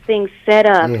all these things set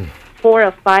up for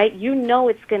a fight,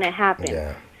 it's going to happen.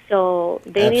 Yeah. So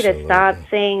they need to stop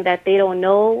saying that they don't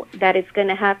know that it's going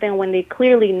to happen when they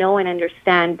clearly know and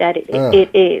understand that it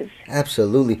is.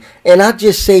 Absolutely. And I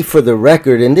just say for the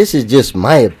record, and this is just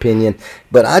my opinion,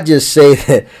 but I just say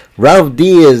that Ralph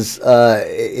Diaz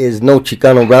is no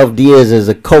Chicano. Ralph Diaz is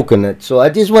a coconut. So I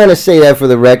just want to say that for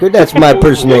the record. That's my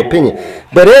personal opinion.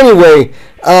 But anyway,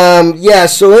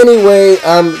 absolutely.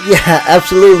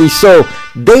 So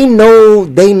they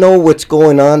know what's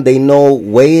going on. They know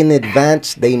way in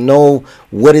advance. They know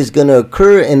what is going to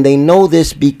occur, and they know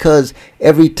this because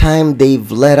every time they've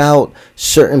let out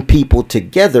certain people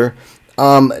together,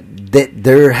 that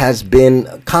there has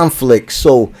been conflict.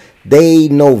 So they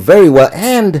know very well.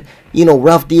 And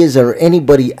Ralph Diaz or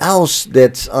anybody else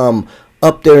that's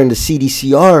up there in the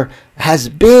CDCR has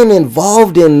been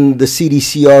involved in the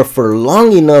CDCR for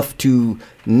long enough to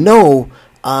know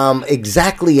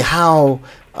exactly how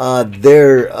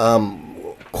their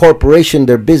corporation,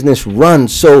 their business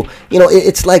runs. So,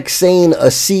 it's like saying a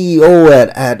CEO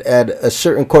at a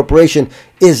certain corporation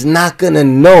is not going to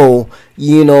know,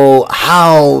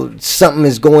 how something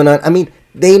is going on. I mean,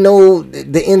 they know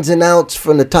the ins and outs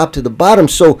from the top to the bottom.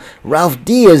 So Ralph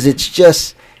Diaz,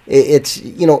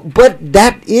 but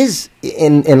that is,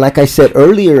 and like I said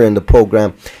earlier in the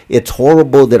program, it's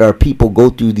horrible that our people go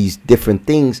through these different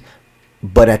things.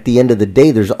 But at the end of the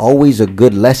day, there's always a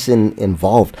good lesson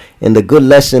involved. And the good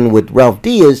lesson with Ralph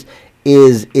Diaz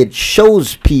is it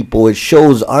shows people, it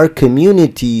shows our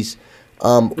communities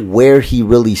where he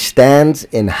really stands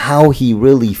and how he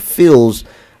really feels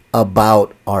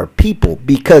about our people.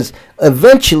 Because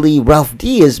eventually Ralph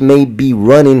Diaz may be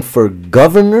running for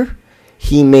governor.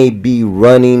 He may be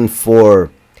running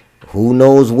for who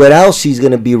knows what else he's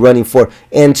going to be running for.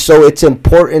 And so it's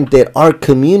important that our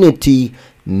community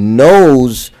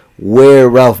knows where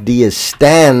Ralph Diaz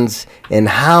stands and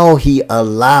how he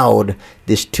allowed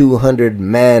this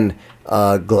 200-man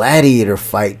gladiator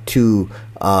fight to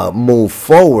move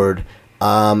forward,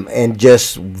 and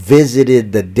just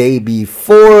visited the day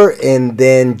before and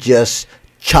then just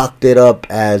chalked it up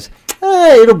as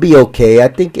it'll be okay. I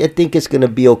think it's gonna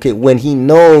be okay, when he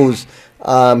knows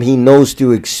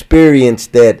through experience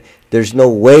that there's no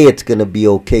way it's gonna be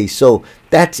okay. So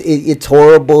it's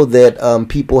horrible that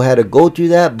people had to go through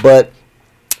that, but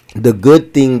the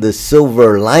good thing, the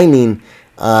silver lining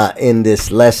in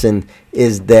this lesson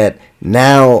is that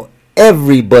now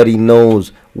everybody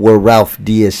knows where Ralph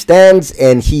Diaz stands,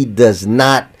 and he does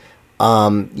not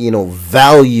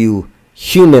value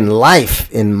human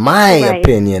life, in my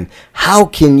opinion. How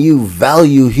can you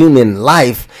value human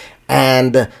life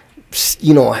and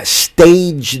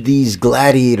stage these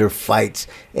gladiator fights?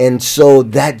 And so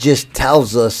that just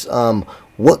tells us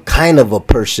what kind of a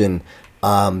person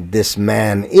this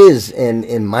man is. And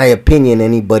in my opinion,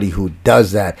 anybody who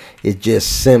does that is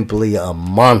just simply a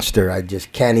monster. I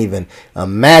just can't even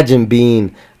imagine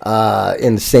being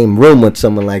in the same room with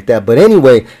someone like that. But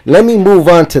anyway, let me move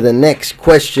on to the next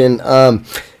question.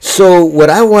 So what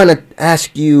I want to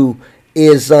ask you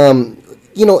is, and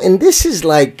this is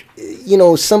like,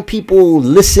 some people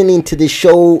listening to this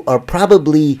show are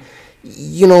probably,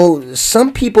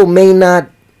 some people may not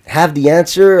have the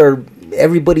answer, or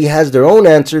everybody has their own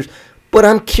answers, but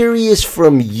I'm curious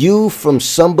from you, from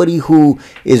somebody who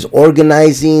is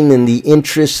organizing in the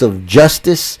interests of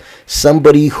justice,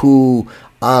 somebody who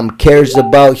cares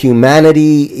about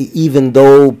humanity. Even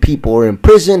though people are in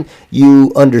prison,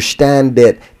 you understand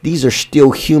that these are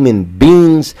still human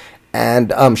beings,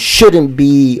 and shouldn't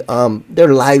be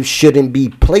their lives shouldn't be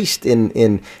placed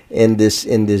in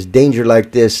this danger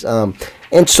like this.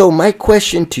 And so my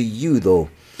question to you though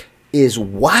is,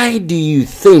 why do you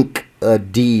think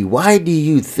why do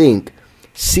you think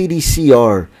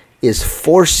CDCR is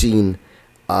forcing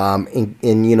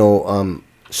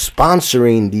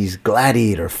sponsoring these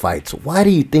gladiator fights? Why do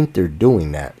you think they're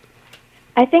doing that?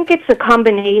 I think it's a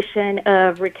combination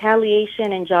of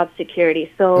retaliation and job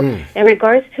security. So in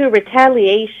regards to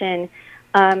retaliation,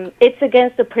 it's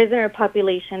against the prisoner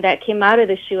population that came out of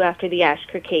the SHU after the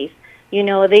Ashker case.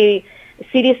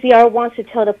 CDCR wants to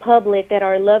tell the public that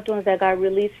our loved ones that got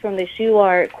released from the SHU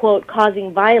are, quote,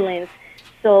 causing violence.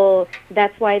 So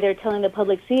that's why they're telling the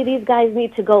public, see, these guys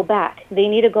need to go back. They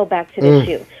need to go back to the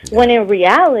SHU. When in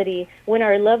reality, when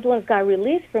our loved ones got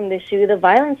released from the SHU, the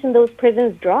violence in those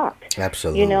prisons dropped.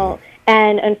 Absolutely.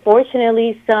 And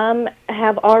unfortunately, some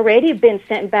have already been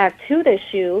sent back to the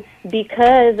SHU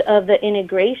because of the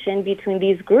integration between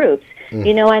these groups. And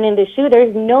in the SHU,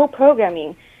 there's no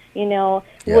programming,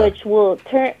 which will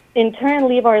in turn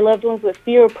leave our loved ones with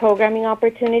fewer programming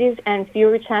opportunities and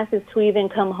fewer chances to even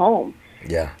come home.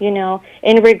 Yeah.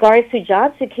 In regards to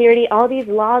job security, all these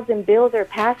laws and bills are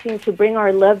passing to bring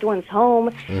our loved ones home,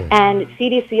 and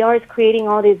CDCR is creating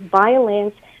all this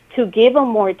violence to give them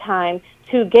more time,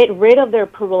 to get rid of their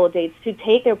parole dates, to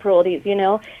take their parole dates,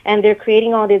 and they're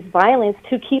creating all this violence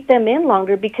to keep them in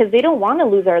longer because they don't want to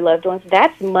lose our loved ones.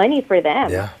 That's money for them.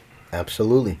 Yeah,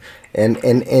 absolutely.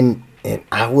 And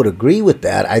I would agree with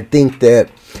that. I think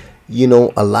that,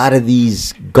 a lot of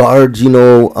these guards,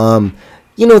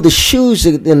 the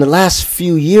SHUs in the last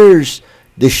few years,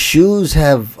 the SHUs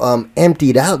have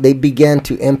emptied out. They began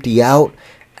to empty out,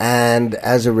 and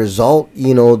as a result,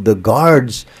 the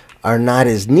guards are not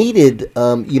as needed.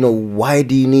 Why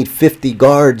do you need 50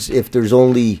 guards if there's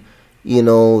only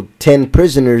 10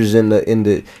 prisoners in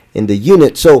the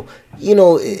unit? So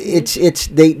it's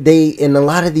they and a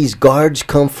lot of these guards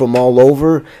come from all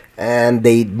over, and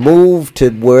they move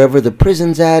to wherever the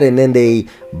prison's at, and then they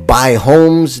buy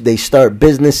homes, they start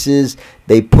businesses,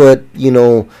 they put,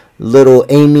 little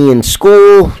Amy in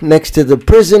school next to the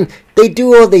prison.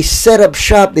 They set up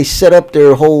shop, they set up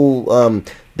their whole,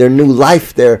 their new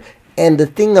life there. And the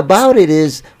thing about it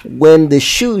is, when the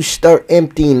SHUs start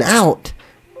emptying out,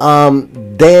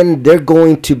 then they're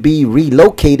going to be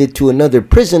relocated to another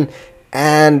prison.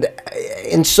 And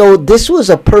so this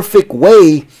was a perfect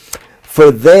way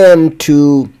for them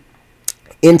to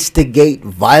instigate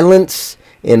violence,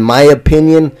 in my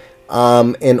opinion,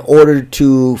 in order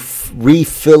to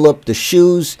refill up the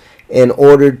SHUs, in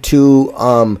order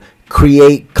to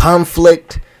create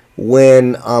conflict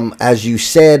when, as you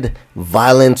said,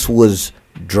 violence was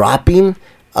dropping.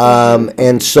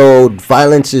 And so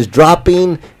violence is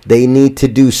dropping. They need to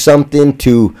do something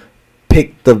to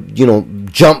pick the,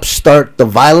 jump start the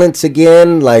violence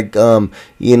again,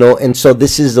 and so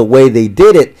this is the way they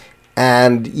did it.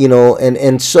 And,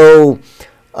 and so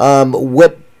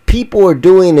what people are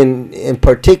doing, and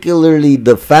particularly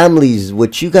the families,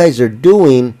 what you guys are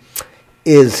doing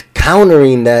is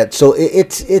countering that. So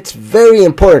it's very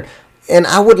important. And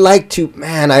I would like to,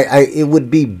 it would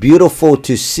be beautiful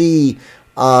to see,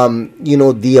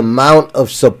 the amount of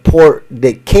support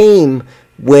that came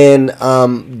when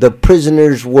the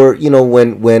prisoners were,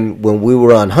 when we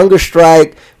were on hunger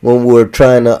strike, when we were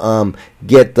trying to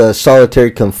get the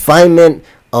solitary confinement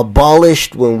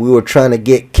abolished, when we were trying to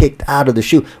get kicked out of the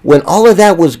SHU, when all of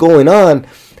that was going on,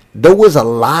 there was a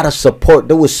lot of support.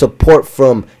 There was support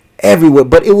from everywhere,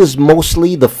 but it was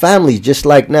mostly the families, just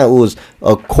like now. It was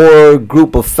a core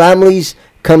group of families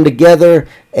come together,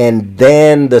 and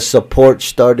then the support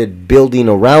started building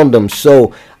around them.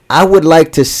 So I would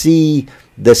like to see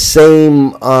the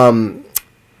same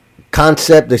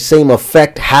concept, the same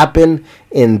effect happen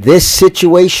in this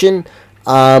situation.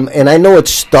 And I know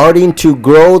it's starting to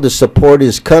grow. The support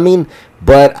is coming,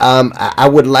 but I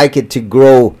would like it to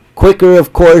grow quicker,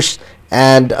 of course.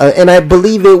 And I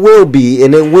believe it will be,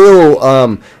 and it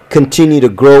will continue to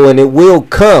grow, and it will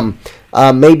come.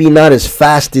 Maybe not as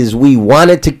fast as we want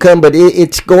it to come, but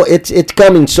it's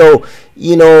coming. So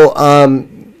you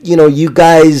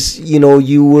guys,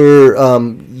 you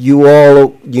were, you all,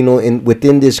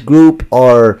 within this group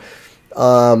are,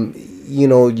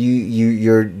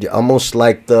 you're almost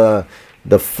like the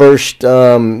first,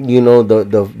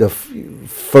 the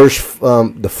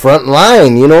front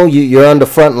line. You're on the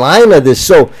front line of this.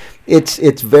 So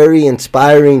it's very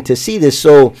inspiring to see this.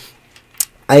 So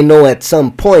I know at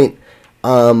some point,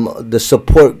 the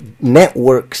support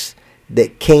networks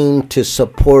that came to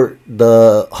support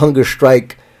the hunger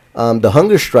strike, the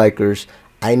hunger strikers,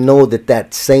 I know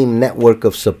that same network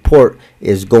of support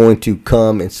is going to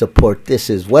come and support this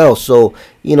as well. So,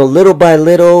 little by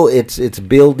little, it's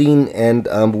building, and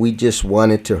we just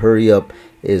wanted to hurry up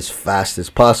as fast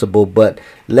as possible. But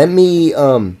let me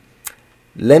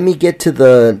get to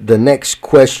the next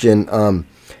question.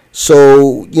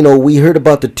 So, we heard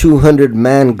about the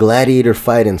 200-man gladiator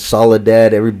fight in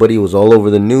Soledad. Everybody was all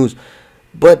over the news.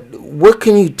 But what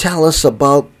can you tell us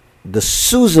about the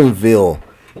Susanville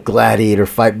gladiator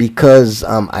fight? Because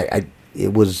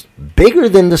it was bigger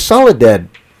than the Soledad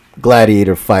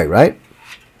gladiator fight, right?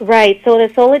 Right. So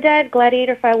the Soledad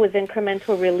gladiator fight was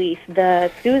incremental relief. The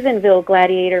Susanville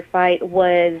gladiator fight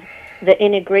was the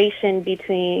integration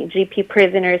between GP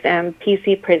prisoners and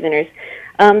PC prisoners.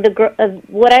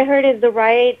 What I heard is the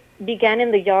riot began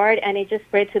in the yard and it just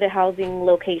spread to the housing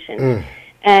location.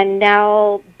 And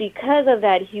now, because of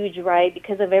that huge riot,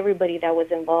 because of everybody that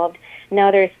was involved, now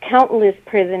there's countless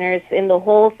prisoners in the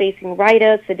hole facing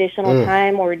write-ups, additional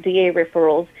time, or DA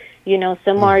referrals.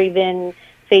 Some are even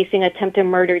facing attempted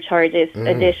murder charges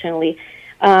additionally.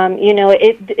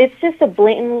 It's just a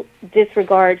blatant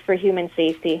disregard for human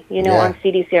safety, on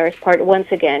CDCR's part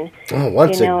once again.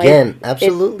 Once again,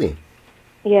 absolutely.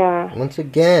 Yeah. Once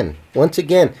again.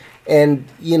 And,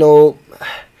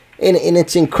 and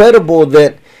it's incredible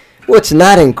that, well, it's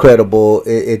not incredible.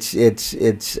 It's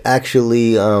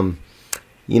actually,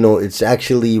 it's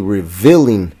actually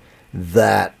revealing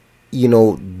that,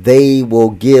 they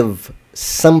will give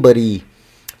somebody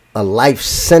a life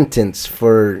sentence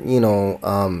for,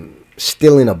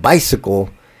 stealing a bicycle,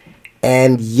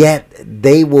 and yet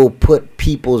they will put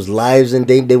people's lives in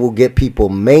danger. They will get people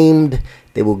maimed.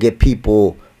 They will get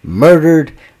people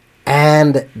murdered.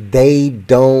 And they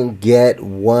don't get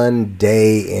 1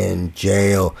 day in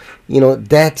jail.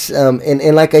 That's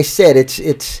and like I said,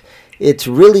 it's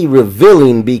really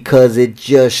revealing, because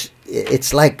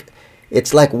it's like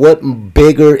what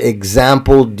bigger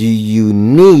example do you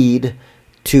need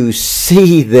to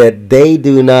see that they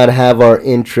do not have our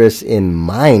interests in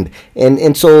mind?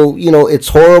 And so, it's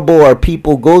horrible. Our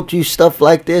people go through stuff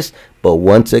like this, but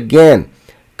once again,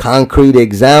 concrete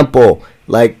example.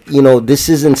 Like, this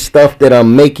isn't stuff that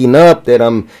I'm making up, that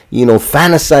I'm,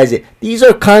 fantasizing. These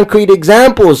are concrete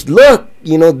examples. Look,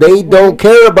 they don't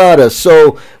care about us.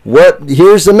 So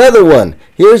here's another one.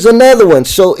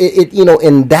 So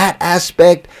in that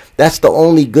aspect, that's the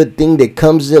only good thing that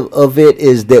comes of it,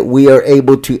 is that we are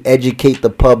able to educate the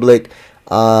public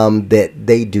that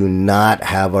they do not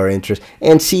have our interest.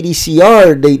 And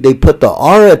CDCR, they put the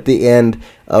R at the end,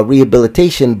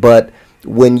 rehabilitation, but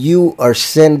when you are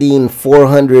sending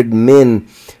 400 men,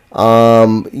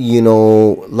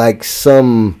 like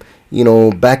some,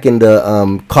 back in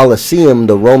the Colosseum,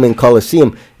 the Roman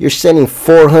Colosseum, you're sending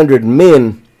 400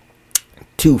 men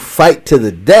to fight to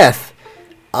the death.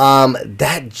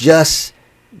 That just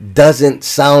doesn't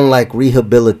sound like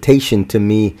rehabilitation to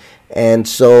me. And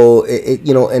so,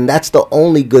 and that's the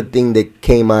only good thing that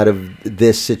came out of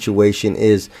this situation,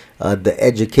 is the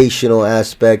educational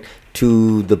aspect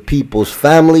to the people's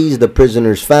families, the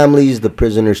prisoners' families, the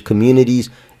prisoners' communities.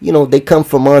 They come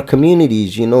from our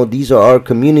communities. These are our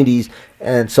communities,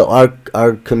 and so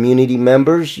our community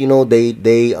members, they're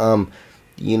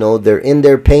in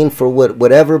their pain for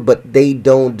whatever, but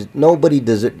nobody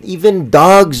does it. Even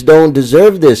dogs don't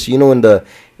deserve this. In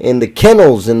the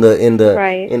kennels, in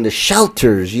the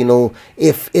shelters.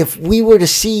 If we were to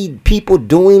see people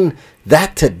doing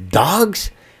that to dogs,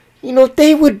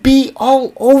 they would be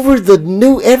all over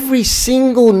every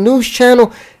single news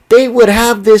channel. They would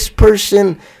have this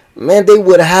person, man, they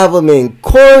would have them in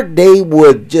court. They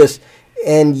would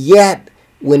and yet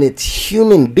when it's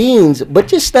human beings, but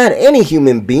just not any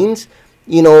human beings,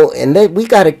 and that we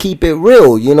got to keep it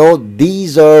real.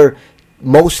 These are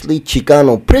mostly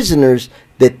Chicano prisoners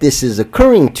that this is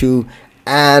occurring to.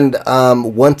 And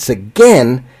once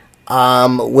again,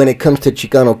 when it comes to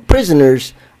Chicano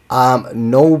prisoners,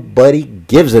 nobody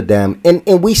gives a damn.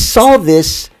 And we saw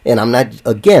this, and I'm not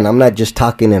just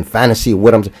talking in fantasy.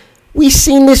 We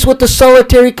seen this with the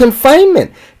solitary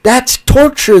confinement. That's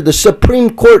torture. The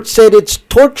Supreme Court said it's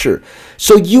torture.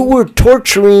 So you were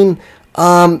torturing,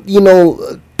 thousands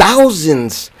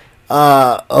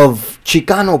of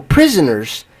Chicano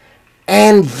prisoners,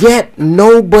 and yet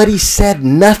nobody said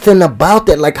nothing about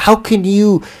that. Like, how can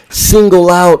you single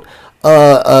out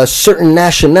a certain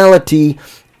nationality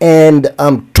and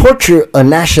torture a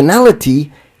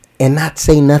nationality, and not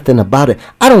say nothing about it.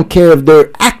 I don't care if they're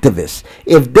activists.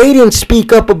 If they didn't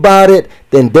speak up about it,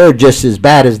 then they're just as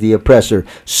bad as the oppressor.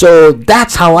 So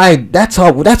that's how I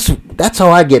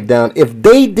get down. If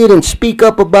they didn't speak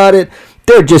up about it,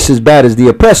 they're just as bad as the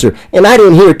oppressor. And I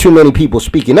didn't hear too many people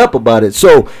speaking up about it.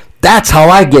 So that's how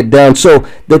I get down. So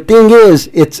the thing is,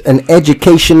 it's an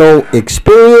educational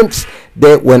experience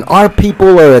that when our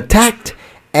people are attacked,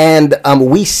 and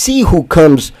we see who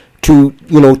comes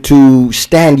to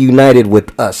stand united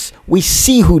with us. We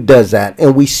see who does that,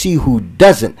 and we see who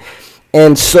doesn't.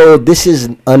 And so this is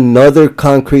another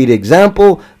concrete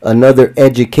example, another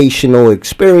educational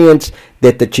experience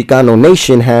that the Chicano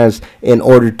nation has in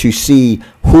order to see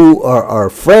who are our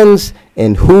friends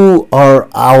and who are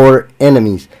our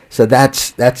enemies. So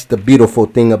that's the beautiful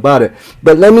thing about it.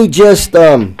 But let me just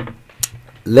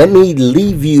let me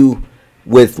leave you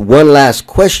with one last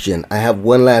question. I have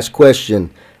one last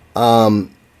question.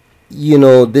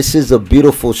 This is a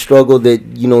beautiful struggle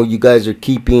that you guys are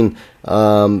keeping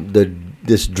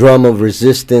this drum of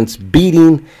resistance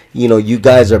beating. You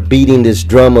guys are beating this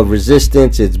drum of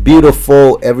resistance. It's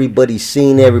beautiful. Everybody's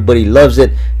seen it. Everybody loves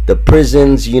it. The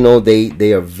prisons,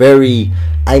 they are very,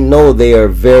 I know they are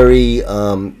very,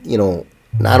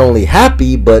 not only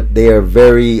happy, but they are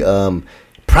very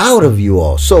proud of you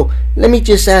all. So let me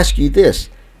just ask you this.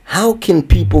 How can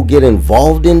people get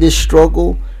involved in this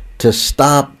struggle to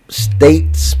stop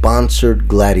state-sponsored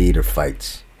gladiator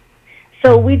fights?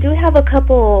 So we do have a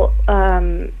couple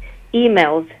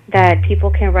emails that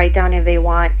people can write down if they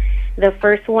want. The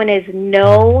first one is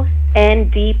no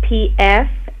NDPFS,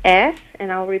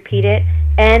 and I'll repeat it,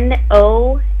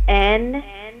 NON,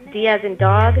 D as in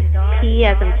dog, P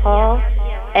as in Paul,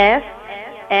 F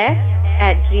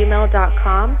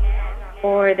 @gmail.com.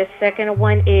 Or the second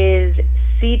one is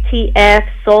CTF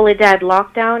Soledad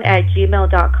Lockdown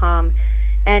 @gmail.com.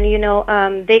 And,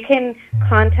 they can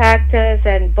contact us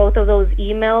at both of those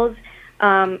emails.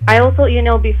 I also,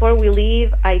 before we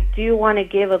leave, I do want to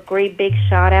give a great big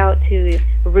shout out to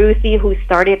Ruthie, who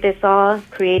started this all,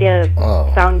 created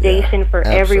a foundation for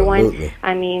everyone.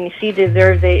 I mean, she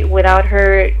deserves it. Without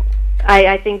her,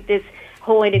 I think this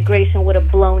whole integration would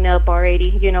have blown up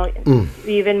already,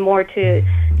 even more to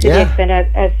the extent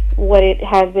as what it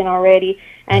has been already.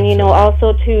 And,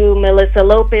 also to Melissa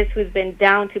Lopez, who's been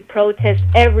down to protest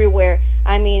everywhere.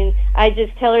 I mean, I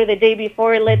just tell her the day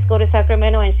before, let's go to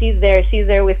Sacramento, and she's there. She's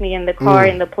there with me in the car,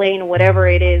 in the plane, whatever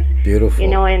it is. Beautiful.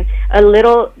 And a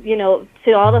little,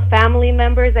 to all the family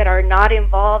members that are not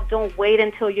involved, don't wait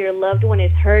until your loved one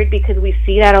is hurt, because we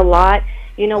see that a lot.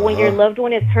 When your loved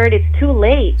one is hurt, it's too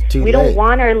late. We don't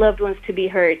want our loved ones to be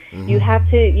hurt. You have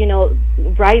to,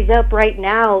 rise up right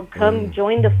now. Come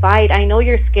join the fight. I know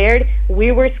you're scared.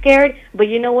 We were scared, but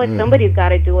you know what? Somebody's got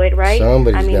to do it, right?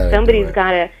 Somebody's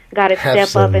got to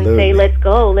step up and say, let's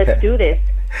go. Let's do this.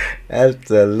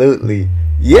 Absolutely.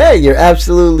 Yeah, you're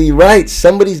absolutely right.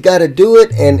 Somebody's got to do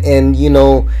it, and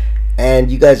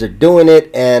and you guys are doing it,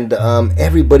 and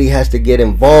everybody has to get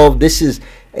involved. This is,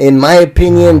 in my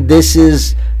opinion, this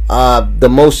is the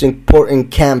most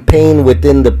important campaign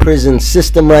within the prison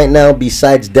system right now,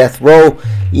 besides death row.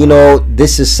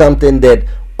 This is something that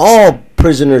all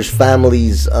prisoners'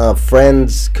 families,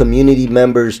 friends, community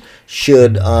members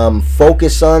should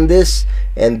focus on this.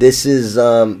 And this is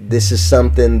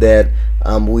something that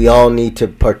we all need to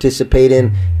participate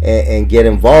in and get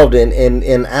involved in.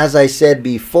 And as I said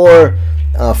before,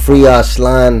 Free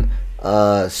Aslan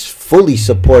fully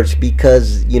supports,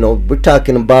 because we're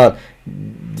talking about,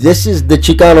 this is the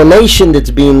Chicano nation that's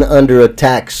being under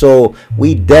attack. So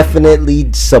we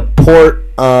definitely support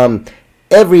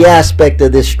every aspect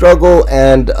of this struggle,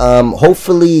 and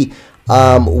hopefully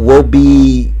we'll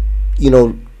be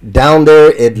down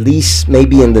there, at least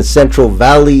maybe in the Central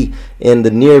Valley in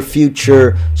the near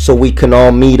future, so we can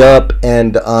all meet up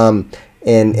and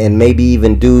maybe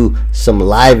even do some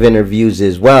live interviews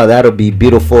as well. That'll be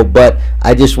beautiful. But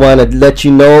I just want to let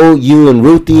you know, you and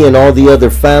Ruthie and all the other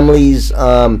families,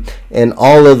 and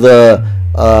all of the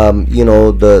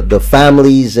the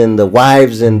families and the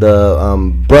wives and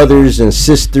the brothers and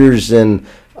sisters and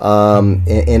all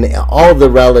the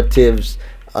relatives,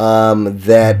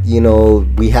 that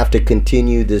we have to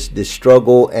continue this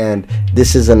struggle, and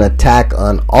this is an attack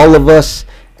on all of us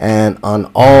and on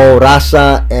all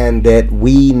raza, and that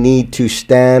we need to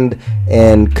stand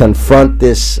and confront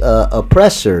this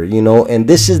oppressor, and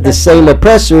this is the same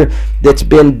oppressor that's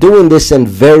been doing this in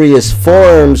various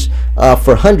forms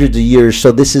for hundreds of years.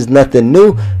 So this is nothing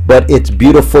new, but it's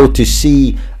beautiful to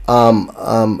see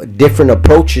different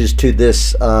approaches to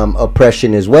this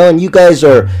oppression as well. And you guys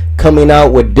are coming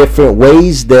out with different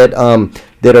ways that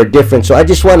that are different. So I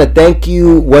just want to thank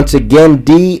you once again,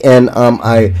 D, and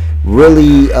I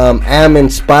really am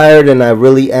inspired, and I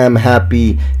really am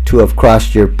happy to have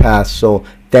crossed your path. So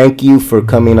thank you for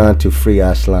coming on to Free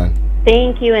Aslan.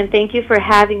 Thank you, and thank you for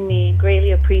having me.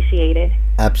 Greatly appreciated.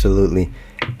 Absolutely.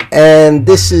 And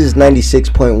this is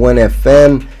 96.1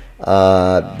 FM.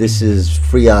 This is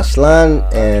Free Aslan,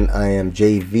 and I am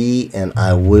JV, and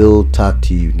I will talk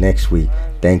to you next week.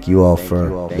 Thank you all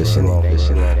for listening.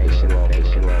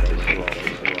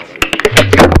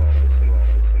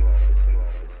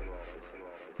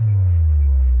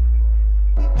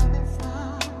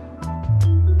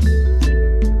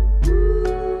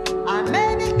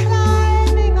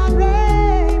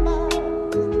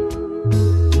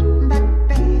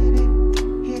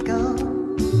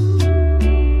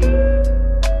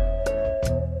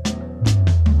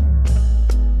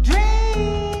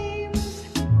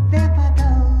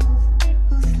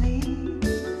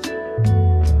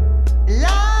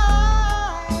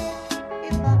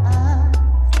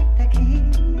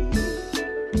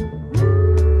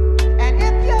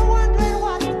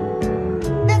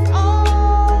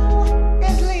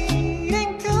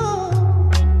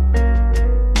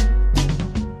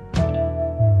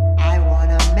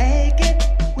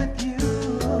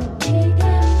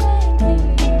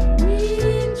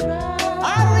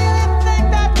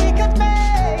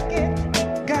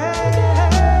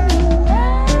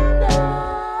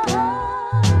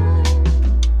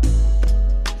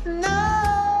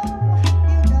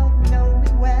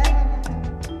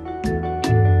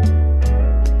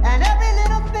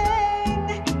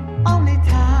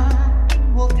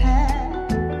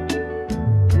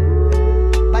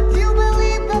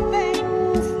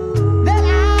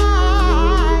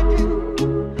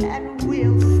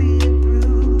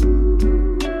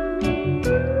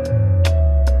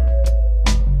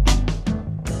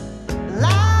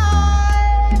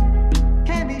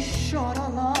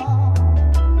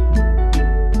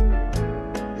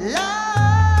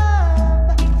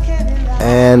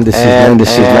 And this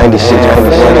is 96.1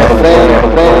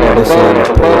 Listening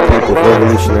to People's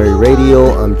Revolutionary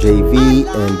Radio. I'm JV,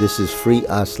 and this is Free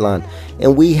Aslan.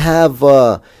 And we have,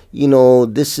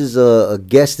 this is a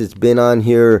guest that's been on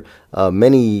here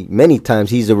many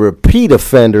times. He's a repeat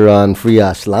offender on Free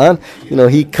Aslan.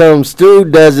 He comes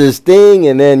through, does his thing,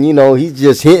 and then he's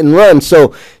just hit and run.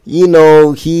 So we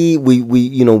love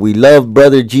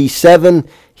Brother G7.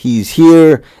 He's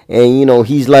here, and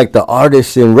he's like the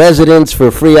artist in residence for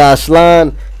Free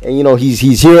Aslan, and he's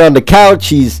here on the couch.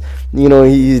 He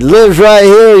lives right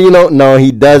here. No,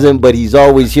 he doesn't, but he's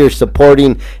always here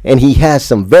supporting, and he has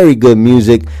some very good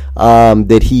music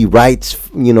that he writes,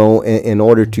 in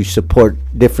order to support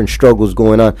different struggles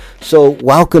going on. So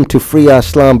welcome to Free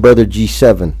Aslan, Brother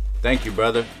G7. Thank you,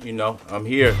 brother. I'm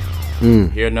here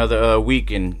here another week,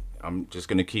 and I'm just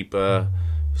gonna keep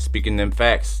speaking them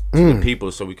facts to the people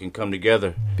so we can come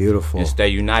together. Beautiful. And stay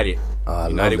united.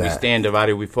 United we stand,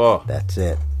 divided we fall. That's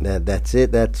it. That's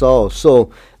it. That's all.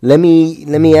 So let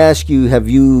me ask you, have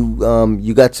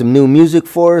you got some new music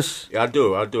for us? Yeah, I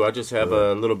do. I just have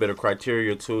a little bit of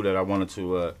criteria too that I wanted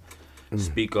to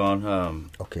speak on.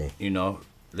 Okay.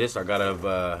 This I got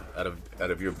out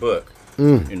of your book.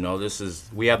 This is,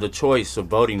 we have the choice of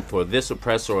voting for this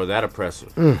oppressor or that oppressor,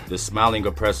 the smiling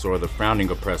oppressor or the frowning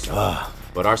oppressor.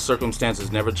 But our circumstances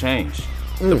never change.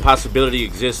 The possibility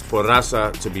exists for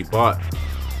Raza to be bought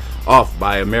off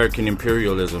by American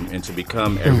imperialism and to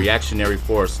become a reactionary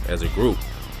force as a group,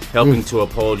 helping to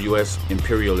uphold U.S.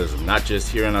 imperialism, not just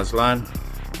here in Aslan,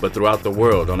 but throughout the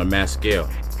world on a mass scale.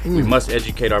 We must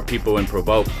educate our people and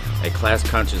provoke a class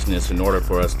consciousness in order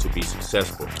for us to be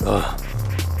successful.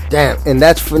 Damn, and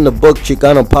that's from the book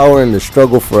Chicano Power and the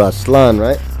Struggle for Aslan,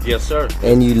 right? Yes, sir.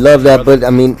 And you love that, but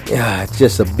it's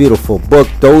just a beautiful book.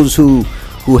 Those who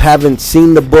haven't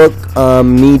seen the book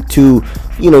need to,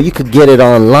 you could get it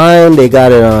online. They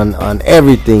got it on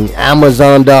everything.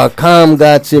 Amazon.com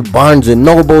got it. Barnes and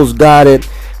Noble's got it.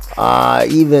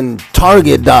 Even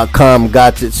Target.com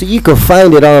got it. So you can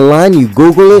find it online. You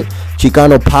Google it,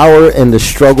 Chicano Power and the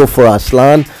Struggle for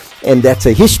Aslan. And that's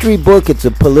a history book. It's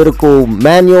a political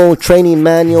manual, training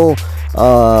manual,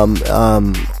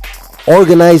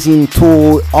 organizing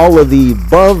tool, all of the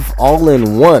above, all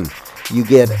in one. You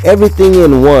get everything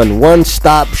in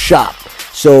one-stop shop.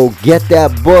 So get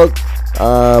that book,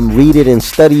 read it in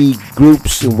study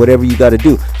groups and whatever you got to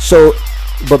do. So,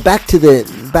 but back to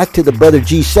the Brother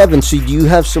G7. So do you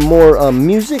have some more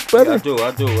music, brother? Yeah,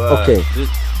 I do. Okay.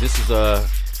 This is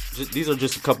these are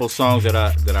just a couple songs that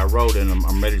I wrote and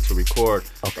I'm ready to record.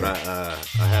 Okay. But I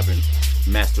haven't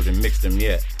mastered and mixed them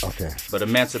yet. Okay. But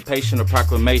emancipation or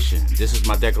proclamation, this is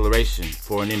my declaration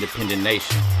for an independent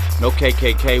nation. No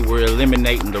KKK, we're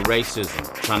eliminating the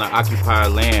racism, trying to occupy our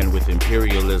land with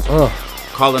imperialism.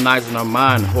 Colonizing our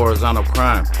mind, horizontal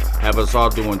crime, have us all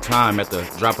doing time at the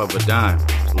drop of a dime.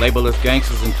 Label us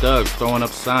gangsters and thugs, throwing up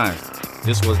signs.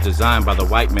 This was designed by the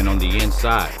white men on the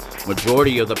inside.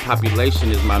 Majority of the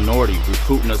population is minority,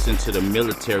 recruiting us into the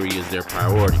military is their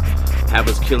priority. Have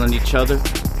us killing each other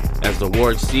as the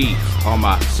war exceeds. All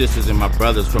my sisters and my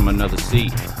brothers from another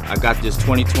seed. I got this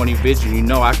 2020 vision, you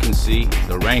know I can see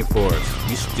the rainforest.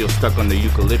 You still stuck on the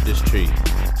eucalyptus tree.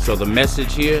 So the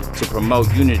message here, to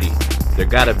promote unity, there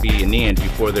gotta be an end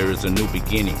before there is a new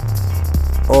beginning.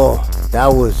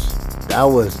 That was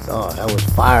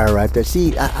fire right there.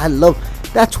 See, I love,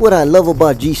 that's what I love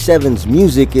about G7's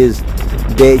music, is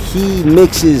that he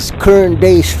mixes current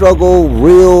day struggle,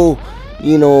 real,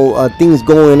 things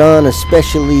going on,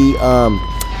 especially,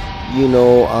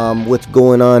 what's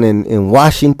going on in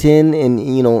Washington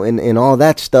and all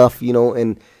that stuff,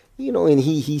 and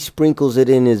he sprinkles it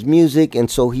in his music, and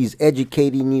so he's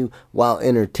educating you while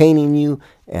entertaining you,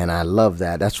 and I love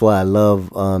that. That's why I love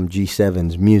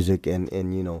G7's music, and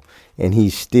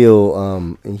he's still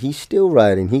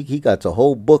writing. He got a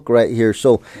whole book right here.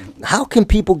 So how can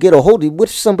people get a hold of you? What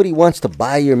if somebody wants to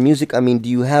buy your music? I mean, do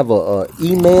you have a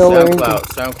email or anything?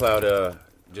 SoundCloud.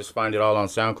 Just find it all on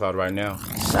SoundCloud right now.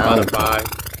 Spotify.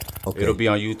 Okay. It'll be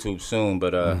on YouTube soon,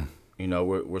 but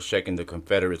we're shaking the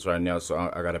Confederates right now, so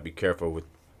I gotta be careful with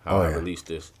how I release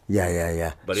this.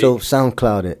 Yeah. But so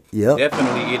SoundCloud it. Yep.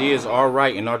 Definitely, it is our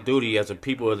right and our duty as a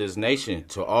people of this nation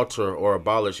to alter or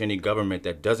abolish any government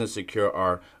that doesn't secure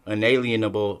our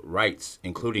unalienable rights,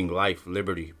 including life,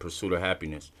 liberty, pursuit of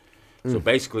happiness. So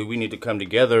basically, we need to come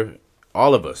together,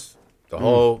 all of us, the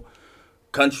whole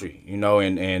country,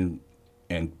 and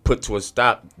put to a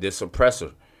stop this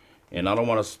oppressor. And I don't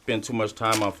want to spend too much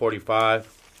time on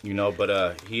 45.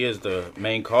 But he is the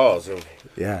main cause of.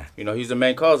 Yeah. He's the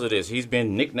main cause of this. He's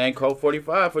been nicknamed Colt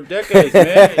 45 for decades,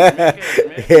 man.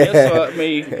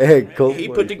 He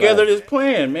put together this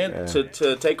plan, man,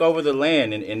 to take over the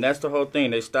land, and that's the whole thing.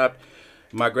 They stopped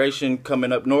migration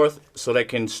coming up north so they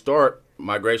can start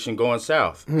migration going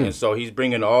south, and so he's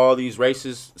bringing all these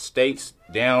racist states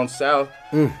down south,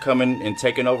 coming and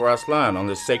taking over our land on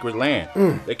this sacred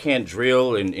land. They can't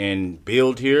drill and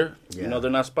build here. They're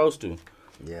not supposed to.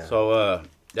 Yeah. So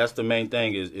that's the main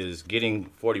thing is getting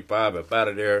 45 up out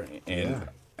of there, and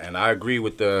I agree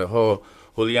with the whole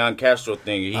Julian Castro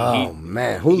thing. He's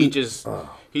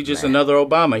just another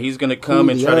Obama. He's gonna come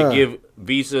and try to give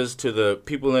visas to the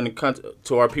people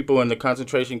to our people in the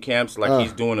concentration camps, like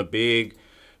he's doing a big,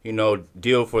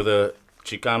 deal for the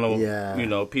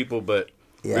Chicano, people. But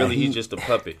really, he's just a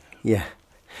puppet. Yeah,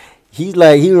 he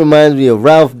reminds me of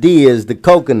Ralph Diaz, the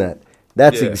coconut.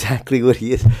 That's exactly what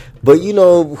he is. But,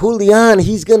 Julian,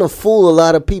 he's going to fool a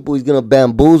lot of people. He's going to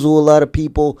bamboozle a lot of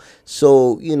people.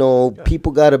 So,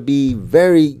 people got to be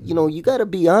very, you got to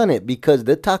be on it, because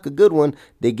they talk a good one.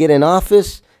 They get in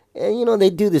office and, they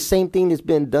do the same thing that's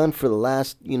been done for the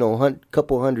last,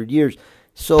 couple hundred years.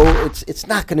 So it's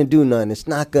not going to do nothing. It's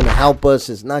not going to help us.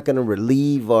 It's not going to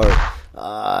relieve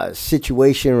our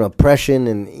situation or oppression.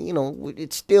 And,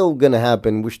 it's still going to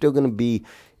happen. We're still going to be,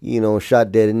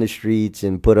 shot dead in the streets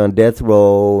and put on death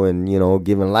row and,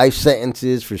 given life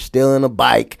sentences for stealing a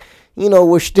bike.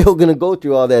 We're still going to go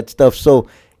through all that stuff. So,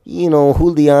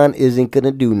 Julian isn't going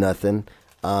to do nothing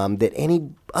that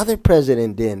any other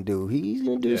president didn't do. He's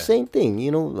going to do the same thing,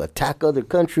 attack other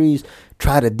countries,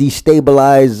 try to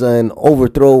destabilize and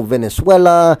overthrow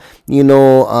Venezuela,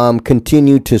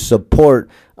 continue to support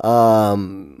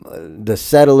the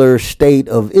settler state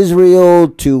of Israel,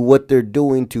 to what they're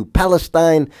doing to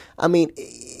Palestine. I mean,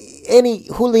 any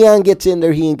Julian gets in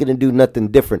there, he ain't gonna do nothing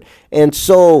different. And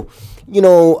so,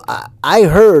 I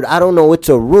heard, I don't know, it's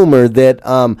a rumor that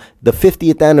the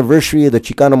 50th anniversary of the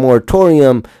Chicano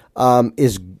moratorium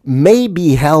may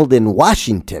be held in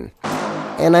Washington.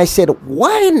 And I said,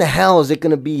 why in the hell is it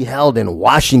gonna be held in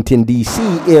Washington, D.C.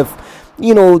 if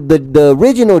the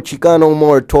original Chicano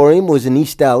moratorium was in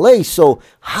East LA? So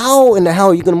how in the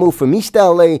hell are you going to move from East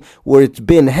LA, where it's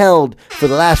been held for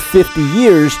the last 50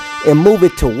 years, and move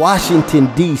it to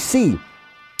Washington, D.C.?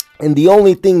 And the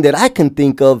only thing that I can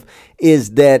think of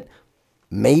is that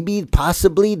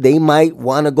possibly they might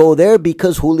want to go there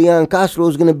because Julian Castro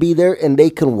is going to be there, and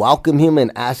they can welcome him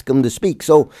and ask him to speak.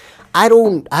 So I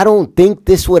don't think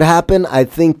this would happen. I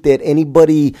think that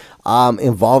anybody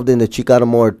involved in the Chicano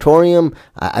moratorium,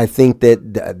 I think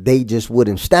that they just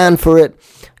wouldn't stand for it.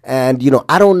 And,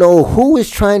 I don't know who is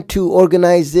trying to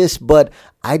organize this, but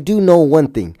I do know one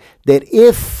thing, that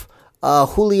if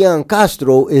Julian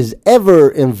Castro is ever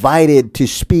invited to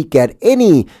speak at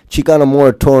any Chicano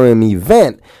Moratorium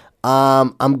event,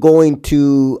 I'm going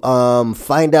to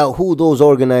find out who those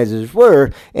organizers were,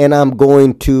 and I'm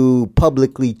going to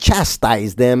publicly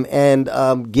chastise them and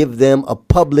give them a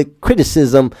public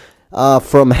criticism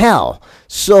from hell.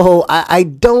 So I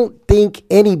don't think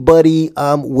anybody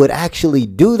would actually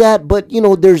do that, but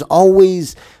there's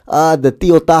always the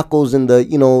Tio Tacos and the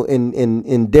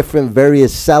in different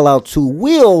various sellouts who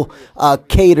will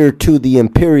cater to the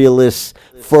imperialists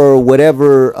for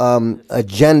whatever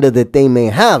agenda that they may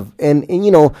have, and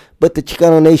but the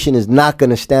Chicano Nation is not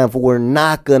going to stand for. We're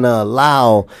not going to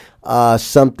allow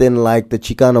something like the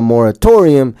Chicano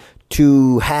Moratorium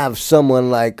to have someone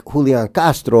like Julian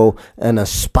Castro, an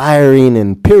aspiring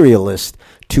imperialist,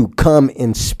 to come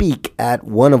and speak at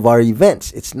one of our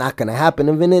events. It's not going to happen.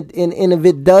 And if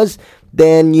it does,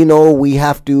 then, we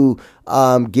have to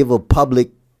give a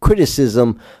public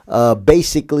criticism,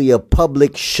 basically a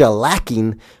public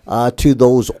shellacking to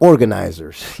those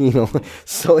organizers,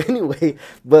 So anyway,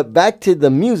 but back to the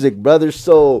music, brother.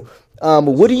 So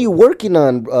what are you working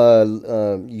on?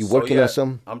 Working on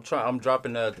some? I'm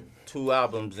dropping 2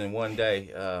 albums in one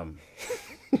day.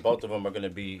 Both of them are going to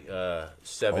be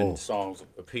 7 songs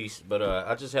a piece. But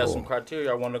I just have some criteria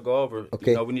I want to go over.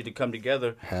 Okay. We need to come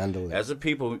together Handle it. as a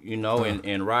people,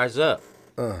 and rise up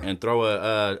and throw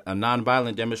a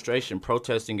nonviolent demonstration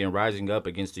protesting and rising up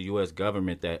against the U.S.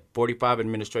 government, that 45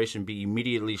 administration be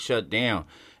immediately shut down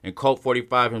and Colt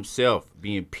 45 himself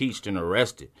be impeached and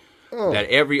arrested. That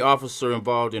every officer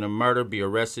involved in a murder be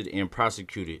arrested and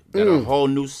prosecuted. That a whole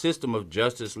new system of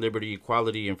justice, liberty,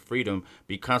 equality, and freedom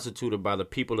be constituted by the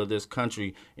people of this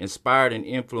country, inspired and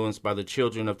influenced by the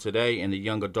children of today and the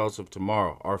young adults of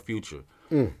tomorrow, our future.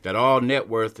 That all net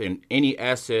worth and any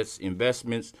assets,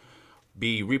 investments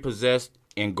be repossessed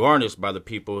and garnished by the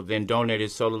people, then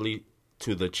donated solely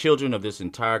to the children of this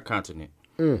entire continent.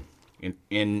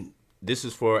 In This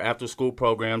is for after-school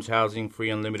programs, housing,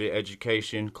 free unlimited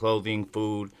education, clothing,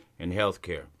 food, and health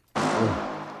care.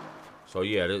 So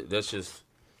that's just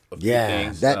a few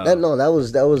things. That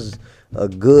was a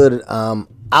good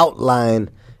outline,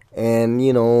 and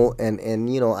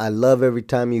I love every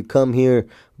time you come here,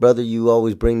 brother. You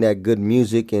always bring that good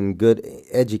music and good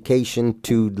education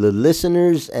to the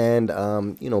listeners, and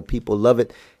people love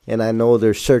it. And I know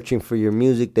they're searching for your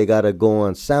music. They gotta go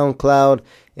on SoundCloud,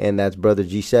 and that's Brother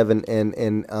G7.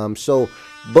 And so,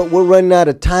 but we're running out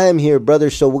of time here,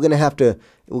 brother. So we're gonna have to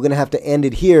end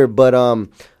it here. But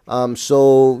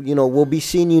so we'll be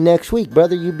seeing you next week,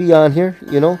 brother. You be on here,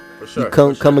 For sure.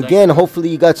 You come again. Hopefully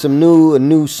you got some a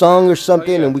new song or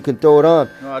something, and we can throw it on.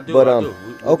 No, I do. But I do.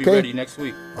 We'll be ready next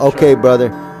week. Okay,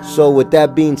 brother. So with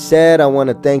that being said, I want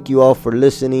to thank you all for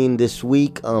listening this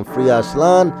week on Free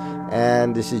Aslan.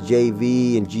 And this is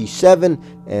JV and G7,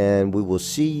 and we will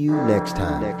see you next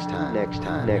time. Next time.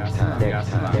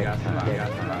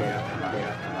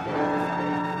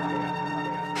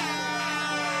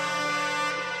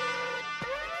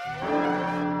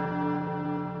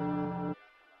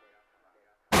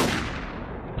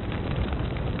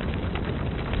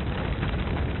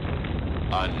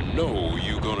 I know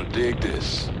you're gonna dig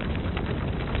this.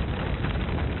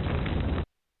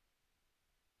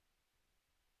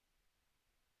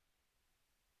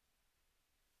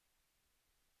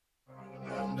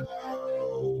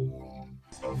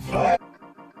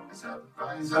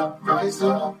 Rise up, rise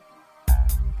up.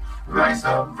 Rise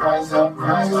up, rise up,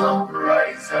 rise up,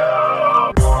 rise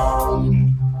up.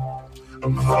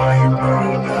 Fire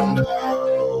burn them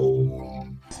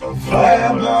down.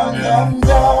 Fire burn them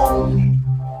down.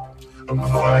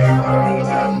 Fire burn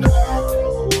them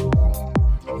down.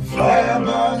 Fire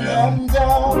burn them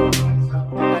down.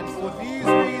 And for these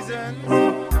reasons,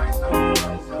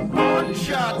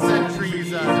 gunshots and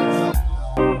treasons,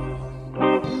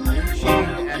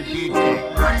 lynching and beating.